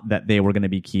 all thought that they were going to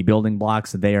be key building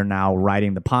blocks. They are now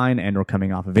riding the pine and are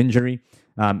coming off of injury.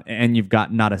 And you've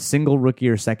got not a single rookie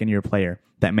or second-year player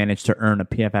that managed to earn a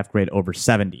PFF grade over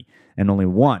 70, and only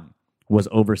one was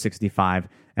over 65,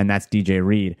 and that's DJ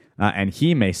Reed. And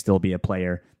he may still be a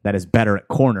player that is better at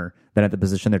corner than at the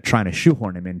position they're trying to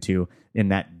shoehorn him into in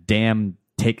that damn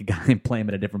take a guy and play him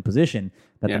at a different position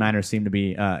that the Niners seem to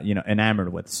be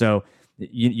enamored with. So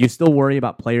you still worry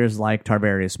about players like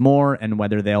Tarvarius Moore and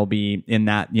whether they'll be in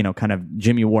that, kind of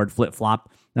Jimmy Ward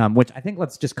flip-flop, which I think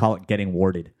let's just call it getting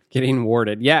warded. Getting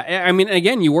warded. Yeah. I mean,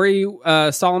 again, you worry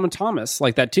Solomon Thomas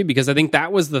like that too, because I think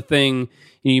that was the thing.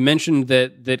 You mentioned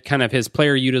that kind of his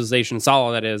player utilization,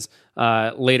 Saleh, that is,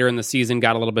 later in the season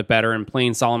got a little bit better and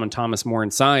playing Solomon Thomas more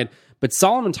inside. But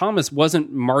Solomon Thomas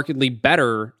wasn't markedly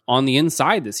better on the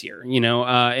inside this year,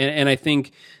 and I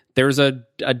think there's a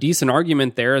decent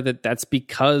argument there that's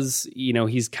because,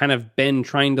 he's kind of been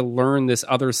trying to learn this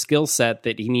other skill set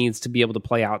that he needs to be able to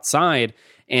play outside.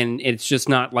 And it's just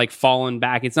not like falling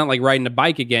back. It's not like riding a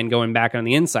bike again, going back on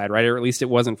the inside, right? Or at least it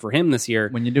wasn't for him this year.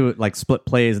 When you do it like split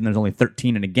plays and there's only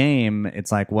 13 in a game,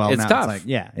 it's like, well, it's now tough. It's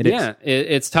like, it is.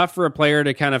 It's tough for a player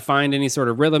to kind of find any sort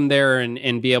of rhythm there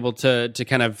and be able to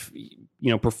kind of,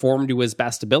 perform to his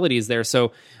best abilities there.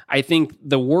 So I think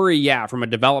the worry, from a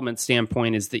development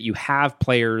standpoint, is that you have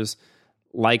players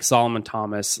like Solomon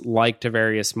Thomas, like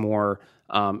Tarvarius Moore,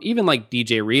 even like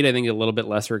DJ Reed, I think a little bit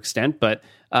lesser extent, but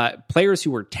players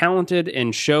who were talented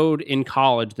and showed in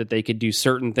college that they could do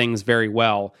certain things very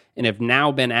well and have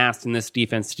now been asked in this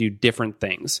defense to do different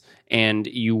things. And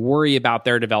you worry about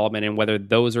their development and whether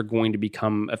those are going to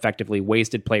become effectively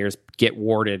wasted players, get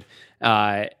warded,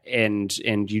 and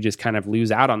you just kind of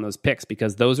lose out on those picks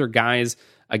because those are guys,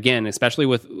 again, especially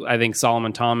with, I think,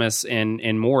 Solomon Thomas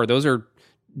and Moore, those are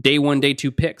day one, day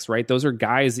two picks, right? Those are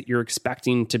guys that you're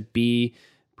expecting to be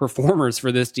performers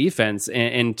for this defense,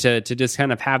 and to just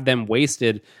kind of have them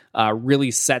wasted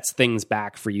really sets things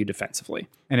back for you defensively.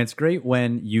 And it's great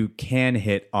when you can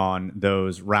hit on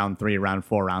those round 3, round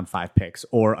 4, round 5 picks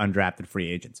or undrafted free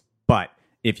agents. But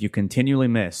if you continually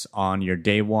miss on your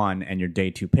day 1 and your day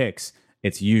 2 picks,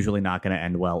 it's usually not going to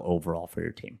end well overall for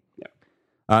your team.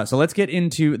 So let's get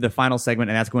into the final segment,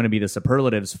 and that's going to be the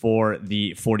superlatives for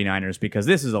the 49ers, because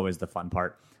this is always the fun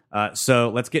part. So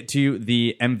let's get to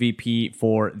the MVP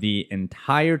for the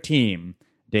entire team.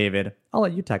 David, I'll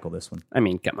let you tackle this one. I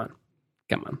mean, come on.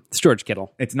 It's George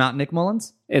Kittle. It's not Nick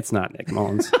Mullins? It's not Nick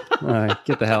Mullins.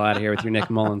 Get the hell out of here with your Nick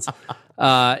Mullins.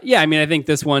 I mean, I think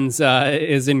this one's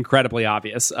is incredibly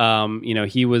obvious.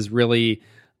 He was really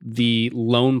the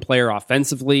lone player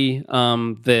offensively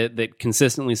that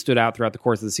consistently stood out throughout the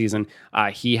course of the season.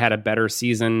 He had a better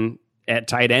season at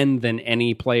tight end than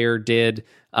any player did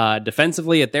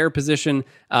defensively at their position.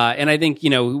 And I think,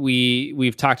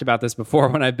 we've talked about this before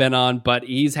when I've been on, but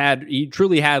he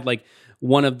truly had like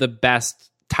one of the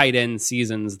best tight end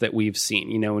seasons that we've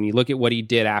seen. When you look at what he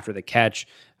did after the catch,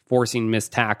 forcing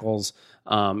missed tackles,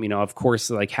 of course,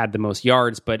 like had the most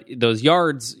yards, but those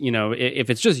yards, if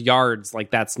it's just yards, like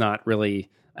that's not really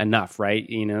enough, right?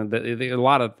 A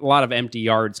lot of empty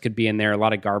yards could be in there, a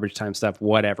lot of garbage time stuff,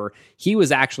 whatever. He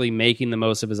was actually making the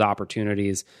most of his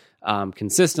opportunities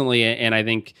consistently, and I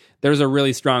think there's a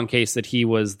really strong case that he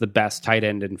was the best tight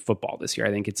end in football this year.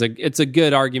 I think it's a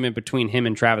good argument between him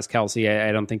and Travis Kelce.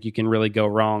 I don't think you can really go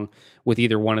wrong with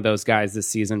either one of those guys this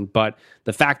season, but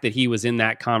the fact that he was in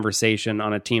that conversation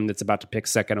on a team that's about to pick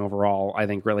second overall, I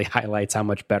think really highlights how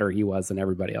much better he was than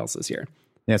everybody else this year.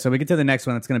 Yeah, so we get to the next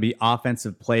one. That's going to be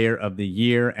Offensive Player of the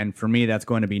Year. And for me, that's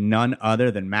going to be none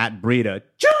other than Matt Breida.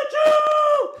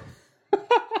 Choo-choo!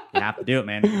 You have to do it,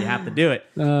 man. You have to do it.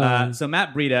 So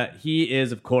Matt Breida, he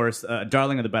is, of course, a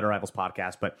darling of the Better Rivals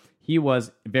podcast, but he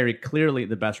was very clearly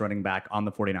the best running back on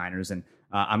the 49ers. And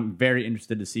I'm very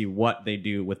interested to see what they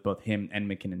do with both him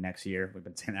and McKinnon next year. We've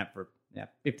been saying that for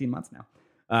 15 months now.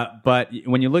 But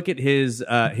when you look at his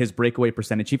breakaway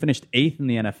percentage, he finished 8th in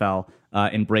the NFL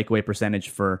in breakaway percentage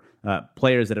for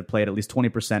players that have played at least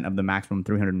 20% of the maximum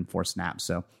 304 snaps.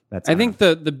 So that's I think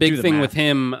the big thing with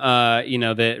him,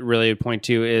 that really would point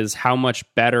to is how much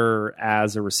better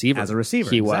as a receiver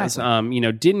he was.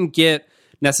 Didn't get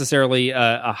necessarily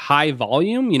a high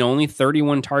volume, only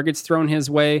 31 targets thrown his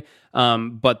way,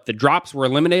 but the drops were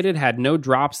eliminated. Had no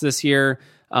drops this year.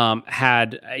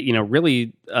 Had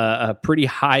really a pretty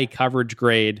high coverage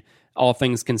grade, all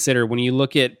things considered. When you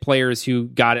look at players who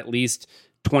got at least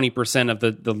 20% of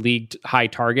the league high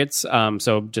targets,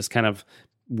 so just kind of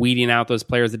weeding out those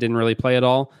players that didn't really play at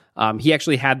all, he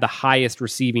actually had the highest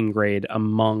receiving grade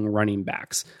among running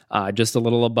backs, just a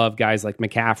little above guys like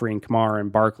McCaffrey and Kamara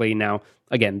and Barkley. Now,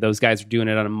 again, those guys are doing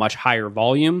it on a much higher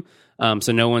volume,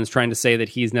 so no one's trying to say that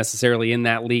he's necessarily in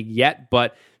that league yet,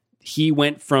 but he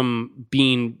went from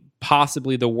being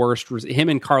possibly the worst. Him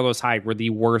and Carlos Hyde were the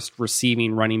worst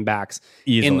receiving running backs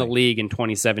in the league in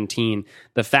 2017.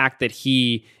 The fact that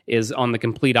he is on the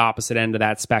complete opposite end of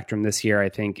that spectrum this year, I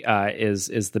think,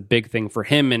 is the big thing for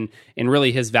him and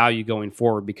really his value going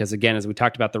forward. Because again, as we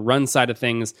talked about the run side of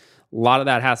things, a lot of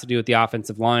that has to do with the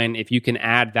offensive line. If you can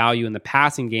add value in the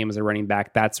passing game as a running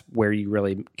back, that's where you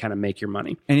really kind of make your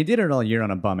money. And he did it all year on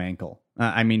a bum ankle.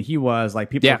 He was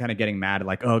like, people are kind of getting mad,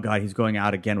 like, oh God, he's going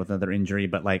out again with another injury.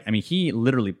 But he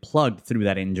literally plugged through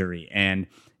that injury. And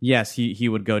yes, he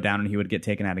would go down and he would get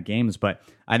taken out of games. But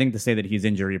I think to say that he's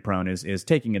injury prone is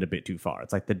taking it a bit too far.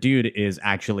 It's like the dude is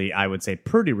actually, I would say,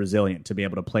 pretty resilient to be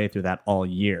able to play through that all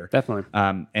year. Definitely.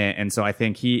 And so I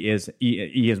think he is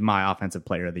my offensive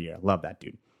player of the year. Love that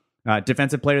dude.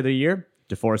 Defensive player of the year,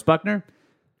 DeForest Buckner.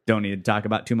 Don't need to talk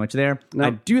about too much there. No. I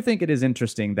do think it is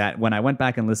interesting that when I went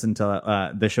back and listened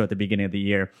to the show at the beginning of the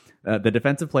year, the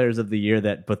defensive players of the year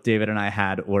that both David and I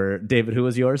had were, David, who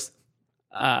was yours?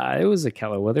 It was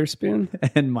Akella Witherspoon.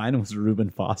 And mine was Reuben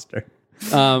Foster.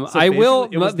 So I will.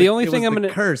 The only thing I'm going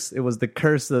to curse. It was the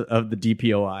curse of the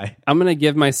DPOI. I'm going to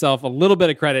give myself a little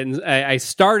bit of credit. And I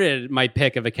started my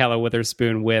pick of Akella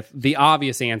Witherspoon with the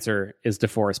obvious answer is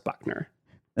DeForest Buckner.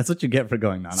 That's what you get for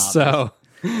going non-obvious.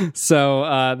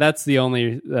 So that's the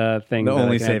only thing that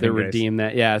I have to redeem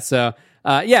that. Yeah. So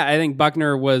I think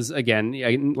Buckner was,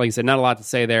 again, like I said, not a lot to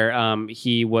say there.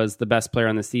 He was the best player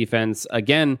on this defense.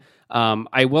 Again,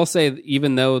 I will say,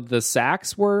 even though the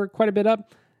sacks were quite a bit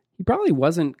up, he probably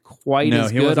wasn't quite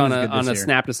as good on a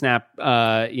snap to snap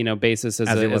basis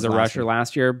as a rusher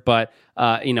last year. But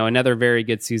another very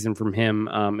good season from him,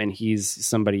 and he's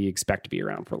somebody you expect to be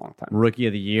around for a long time. Rookie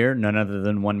of the year, none other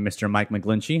than one Mr. Mike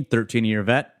McGlinchey, 13-year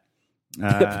vet.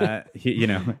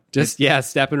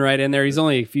 Stepping right in there. He's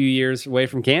only a few years away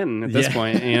from Canton at this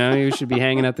point. He should be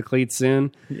hanging up the cleats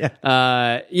soon.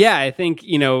 I think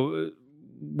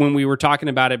when we were talking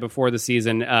about it before the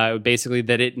season, basically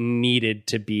that it needed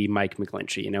to be Mike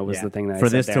McGlinchey, was the thing that I said for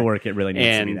this to work, it really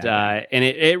needs to be that. And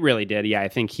it really did. Yeah, I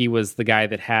think he was the guy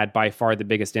that had by far the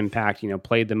biggest impact,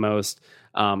 played the most.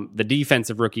 The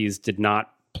defensive rookies did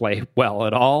not play well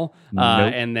at all. Nope.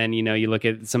 And then, you look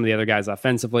at some of the other guys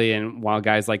offensively, and while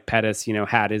guys like Pettis,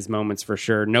 had his moments for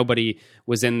sure, nobody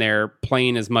was in there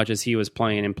playing as much as he was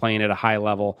playing and playing at a high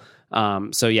level.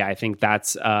 I think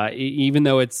that's even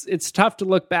though it's tough to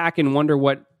look back and wonder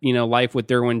what life with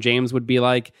Derwin James would be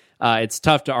like. It's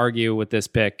tough to argue with this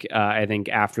pick. I think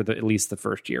after at least the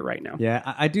first year right now. Yeah,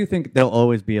 I do think there'll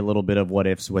always be a little bit of what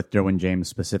ifs with Derwin James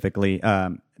specifically.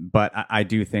 But I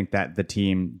do think that the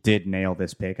team did nail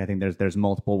this pick. I think there's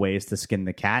multiple ways to skin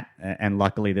the cat, and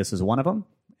luckily this is one of them.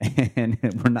 And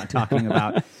we're not talking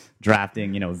about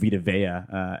drafting, Vita Vea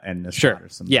and this. Sure.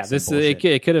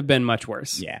 It could have been much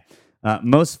worse. Yeah.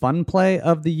 Most fun play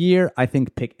of the year, I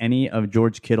think pick any of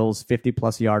George Kittle's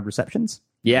 50-plus yard receptions.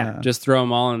 Yeah, just throw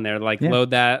them all in there.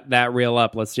 Load that reel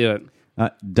up. Let's do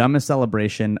it. Dumbest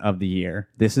celebration of the year.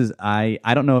 This is, I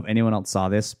don't know if anyone else saw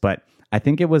this, but I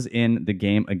think it was in the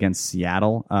game against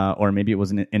Seattle, or maybe it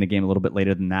was in a game a little bit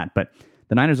later than that. But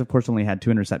the Niners, of course, only had 2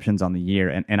 interceptions on the year,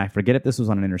 and I forget if this was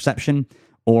on an interception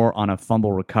or on a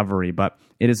fumble recovery, but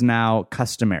it is now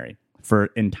customary for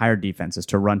entire defenses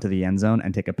to run to the end zone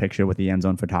and take a picture with the end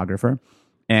zone photographer.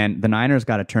 And the Niners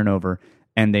got a turnover,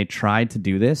 and they tried to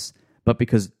do this, but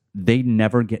because they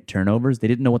never get turnovers. They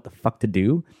didn't know what the fuck to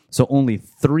do. So only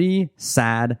 3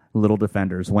 sad little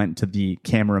defenders went to the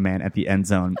cameraman at the end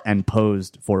zone and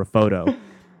posed for a photo.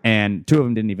 And 2 of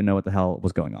them didn't even know what the hell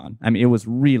was going on. I mean, it was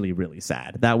really, really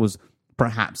sad. That was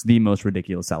perhaps the most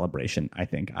ridiculous celebration I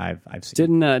think I've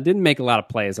seen. Didn't make a lot of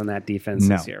plays on that defense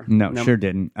this year. No, sure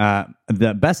didn't.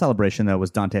 The best celebration though was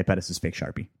Dante Pettis' fake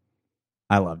Sharpie.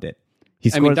 I loved it.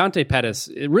 Dante Pettis,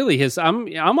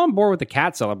 I'm on board with the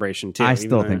cat celebration too. I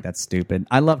still think that's stupid.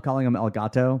 I love calling him El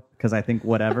Gato because I think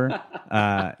whatever,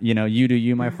 you do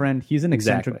you, my friend. He's an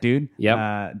eccentric dude.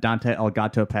 Yep. Dante El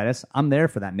Gato Pettis. I'm there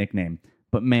for that nickname.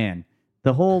 But man,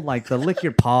 the whole the lick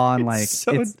your paw and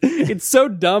it's so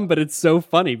dumb, but it's so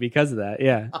funny because of that.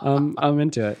 Yeah, I'm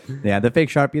into it. Yeah, the fake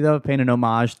Sharpie though, paying an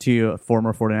homage to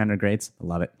former 49er greats. I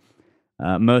love it.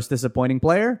 Most disappointing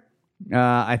player.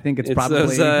 I think it's probably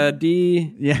those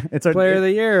it's our player of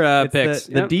the year picks.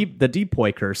 The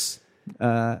Depoy curse.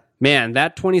 Man,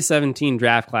 that 2017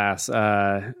 draft class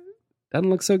doesn't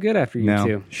look so good after year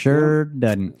 2. Sure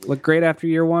doesn't. Look great after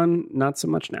year 1, not so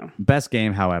much now. Best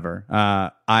game, however,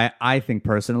 I think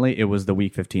personally it was the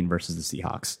Week 15 versus the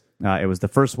Seahawks. It was the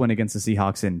first win against the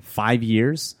Seahawks in 5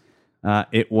 years.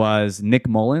 It was Nick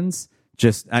Mullins.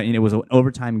 It was an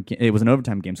overtime. It was an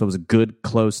overtime game, so it was a good,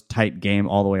 close, tight game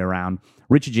all the way around.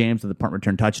 Richie James with the punt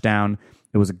return touchdown.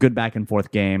 It was a good back and forth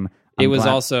game. It was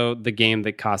also the game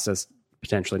that cost us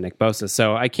potentially Nick Bosa.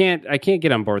 So I can't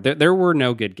get on board. There were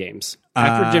no good games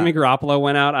after Jimmy Garoppolo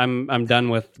went out. I'm done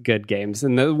with good games,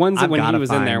 and the ones that when he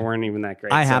was in there weren't even that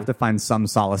great. I have to find some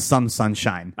solace, some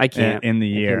sunshine. I can't in the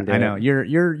year. I know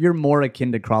you're more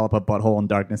akin to crawl up a butthole in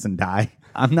darkness and die.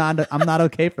 I'm not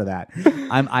okay for that.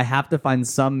 I have to find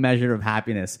some measure of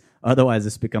happiness. Otherwise,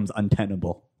 this becomes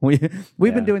untenable. We've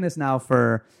been doing this now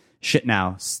for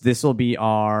now. This will be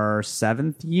our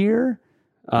 7th year.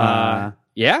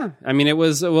 Yeah, I mean it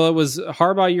was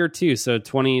Harbaugh year 2, so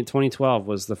 2012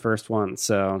 was the first one.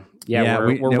 So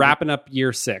we're wrapping up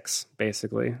year 6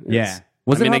 basically.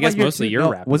 I guess mostly you're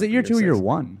wrapping. Was it year 2 or year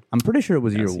 1? I'm pretty sure it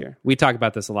was year. We talk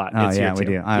about this a lot. Oh yeah, we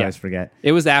do. I always forget.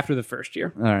 It was after the first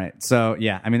year. All right, so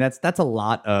yeah, I mean that's a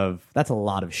lot of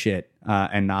shit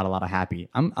and not a lot of happy.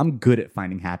 I'm good at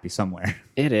finding happy somewhere.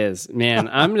 It is, man.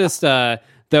 I'm just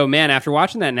though, man. After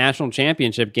watching that national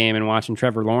championship game and watching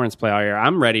Trevor Lawrence play all year,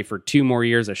 I'm ready for 2 more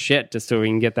years of shit just so we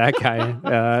can get that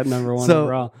guy number 1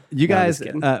 overall. You guys,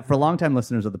 for longtime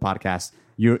listeners of the podcast.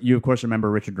 You of course remember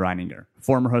Richard Reininger,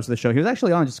 former host of the show. He was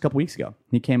actually on just a couple weeks ago.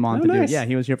 He came on do. Yeah,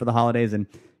 he was here for the holidays and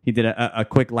he did a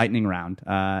quick lightning round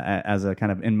as a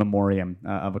kind of in memoriam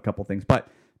of a couple things. But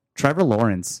Trevor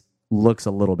Lawrence looks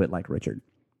a little bit like Richard,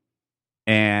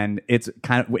 and it's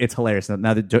hilarious.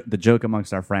 Now the joke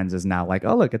amongst our friends is now like,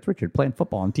 oh look, it's Richard playing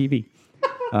football on TV.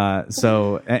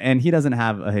 And he doesn't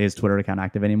have his Twitter account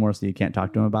active anymore, so you can't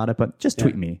talk to him about it. But just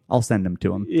tweet me. I'll send him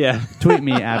to him. Yeah. Tweet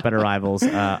me at Better Rivals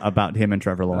about him and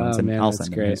Trevor Lawrence, and I'll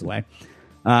send him his way.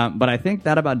 But I think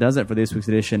that about does it for this week's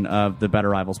edition of the Better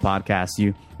Rivals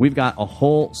podcast. We've got a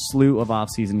whole slew of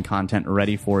off-season content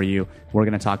ready for you. We're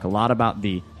going to talk a lot about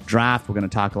the draft. We're going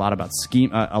to talk a lot about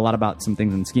some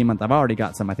things in scheme month. I've already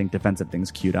got some, I think, defensive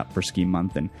things queued up for scheme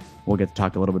month, and we'll get to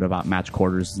talk a little bit about match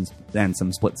quarters and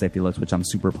some split safety looks, which I'm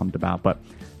super pumped about. But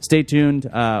stay tuned.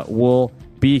 We'll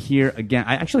be here again.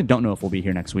 I actually don't know if we'll be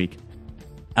here next week.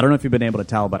 I don't know if you've been able to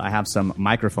tell, but I have some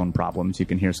microphone problems. You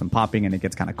can hear some popping and it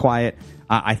gets kind of quiet.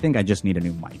 I think I just need a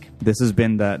new mic. This has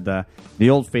been the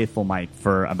old faithful mic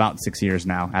for about 6 years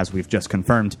now, as we've just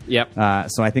confirmed. Yep.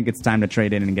 So I think it's time to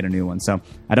trade in and get a new one. So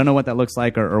I don't know what that looks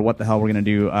like or what the hell we're going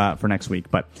to do for next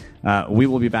week, but we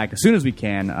will be back as soon as we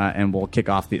can, and we'll kick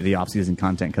off the off-season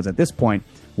content, because at this point,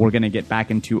 we're going to get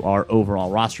back into our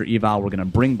overall roster eval. We're going to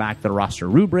bring back the roster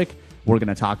rubric. We're going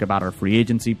to talk about our free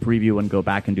agency preview and go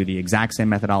back and do the exact same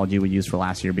methodology we used for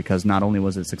last year, because not only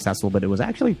was it successful, but it was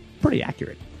actually pretty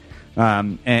accurate.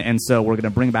 And so we're going to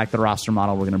bring back the roster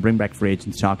model. We're going to bring back free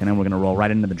agency talk, and then we're going to roll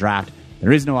right into the draft.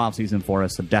 There is no offseason for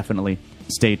us, so definitely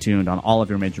stay tuned on all of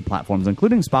your major platforms,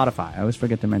 including Spotify. I always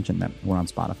forget to mention that we're on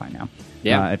Spotify now.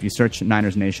 Yeah. If you search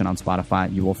Niners Nation on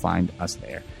Spotify, you will find us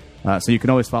there. So you can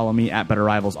always follow me at Better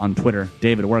Rivals on Twitter.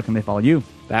 David, where can they follow you?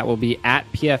 That will be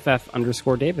at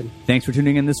PFF_David. Thanks for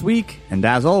tuning in this week. And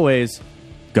as always,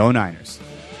 go Niners.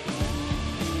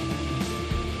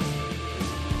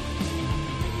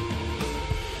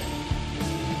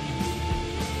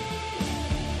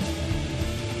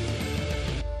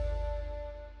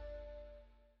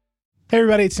 Hey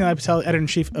everybody, it's Neil Patel,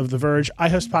 editor-in-chief of The Verge. I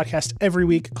host a podcast every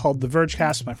week called The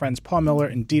Vergecast with my friends Paul Miller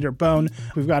and Dieter Bohn.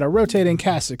 We've got a rotating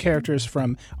cast of characters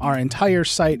from our entire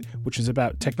site, which is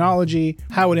about technology,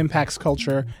 how it impacts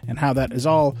culture, and how that is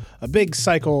all a big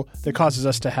cycle that causes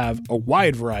us to have a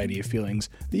wide variety of feelings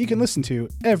that you can listen to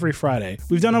every Friday.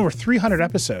 We've done over 300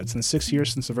 episodes in the 6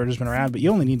 years since The Verge has been around, but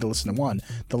you only need to listen to one,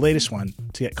 the latest one,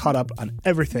 to get caught up on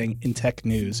everything in tech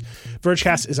news.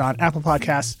 Vergecast is on Apple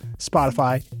Podcasts,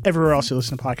 Spotify, everywhere else you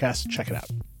listen to podcasts. Check it out.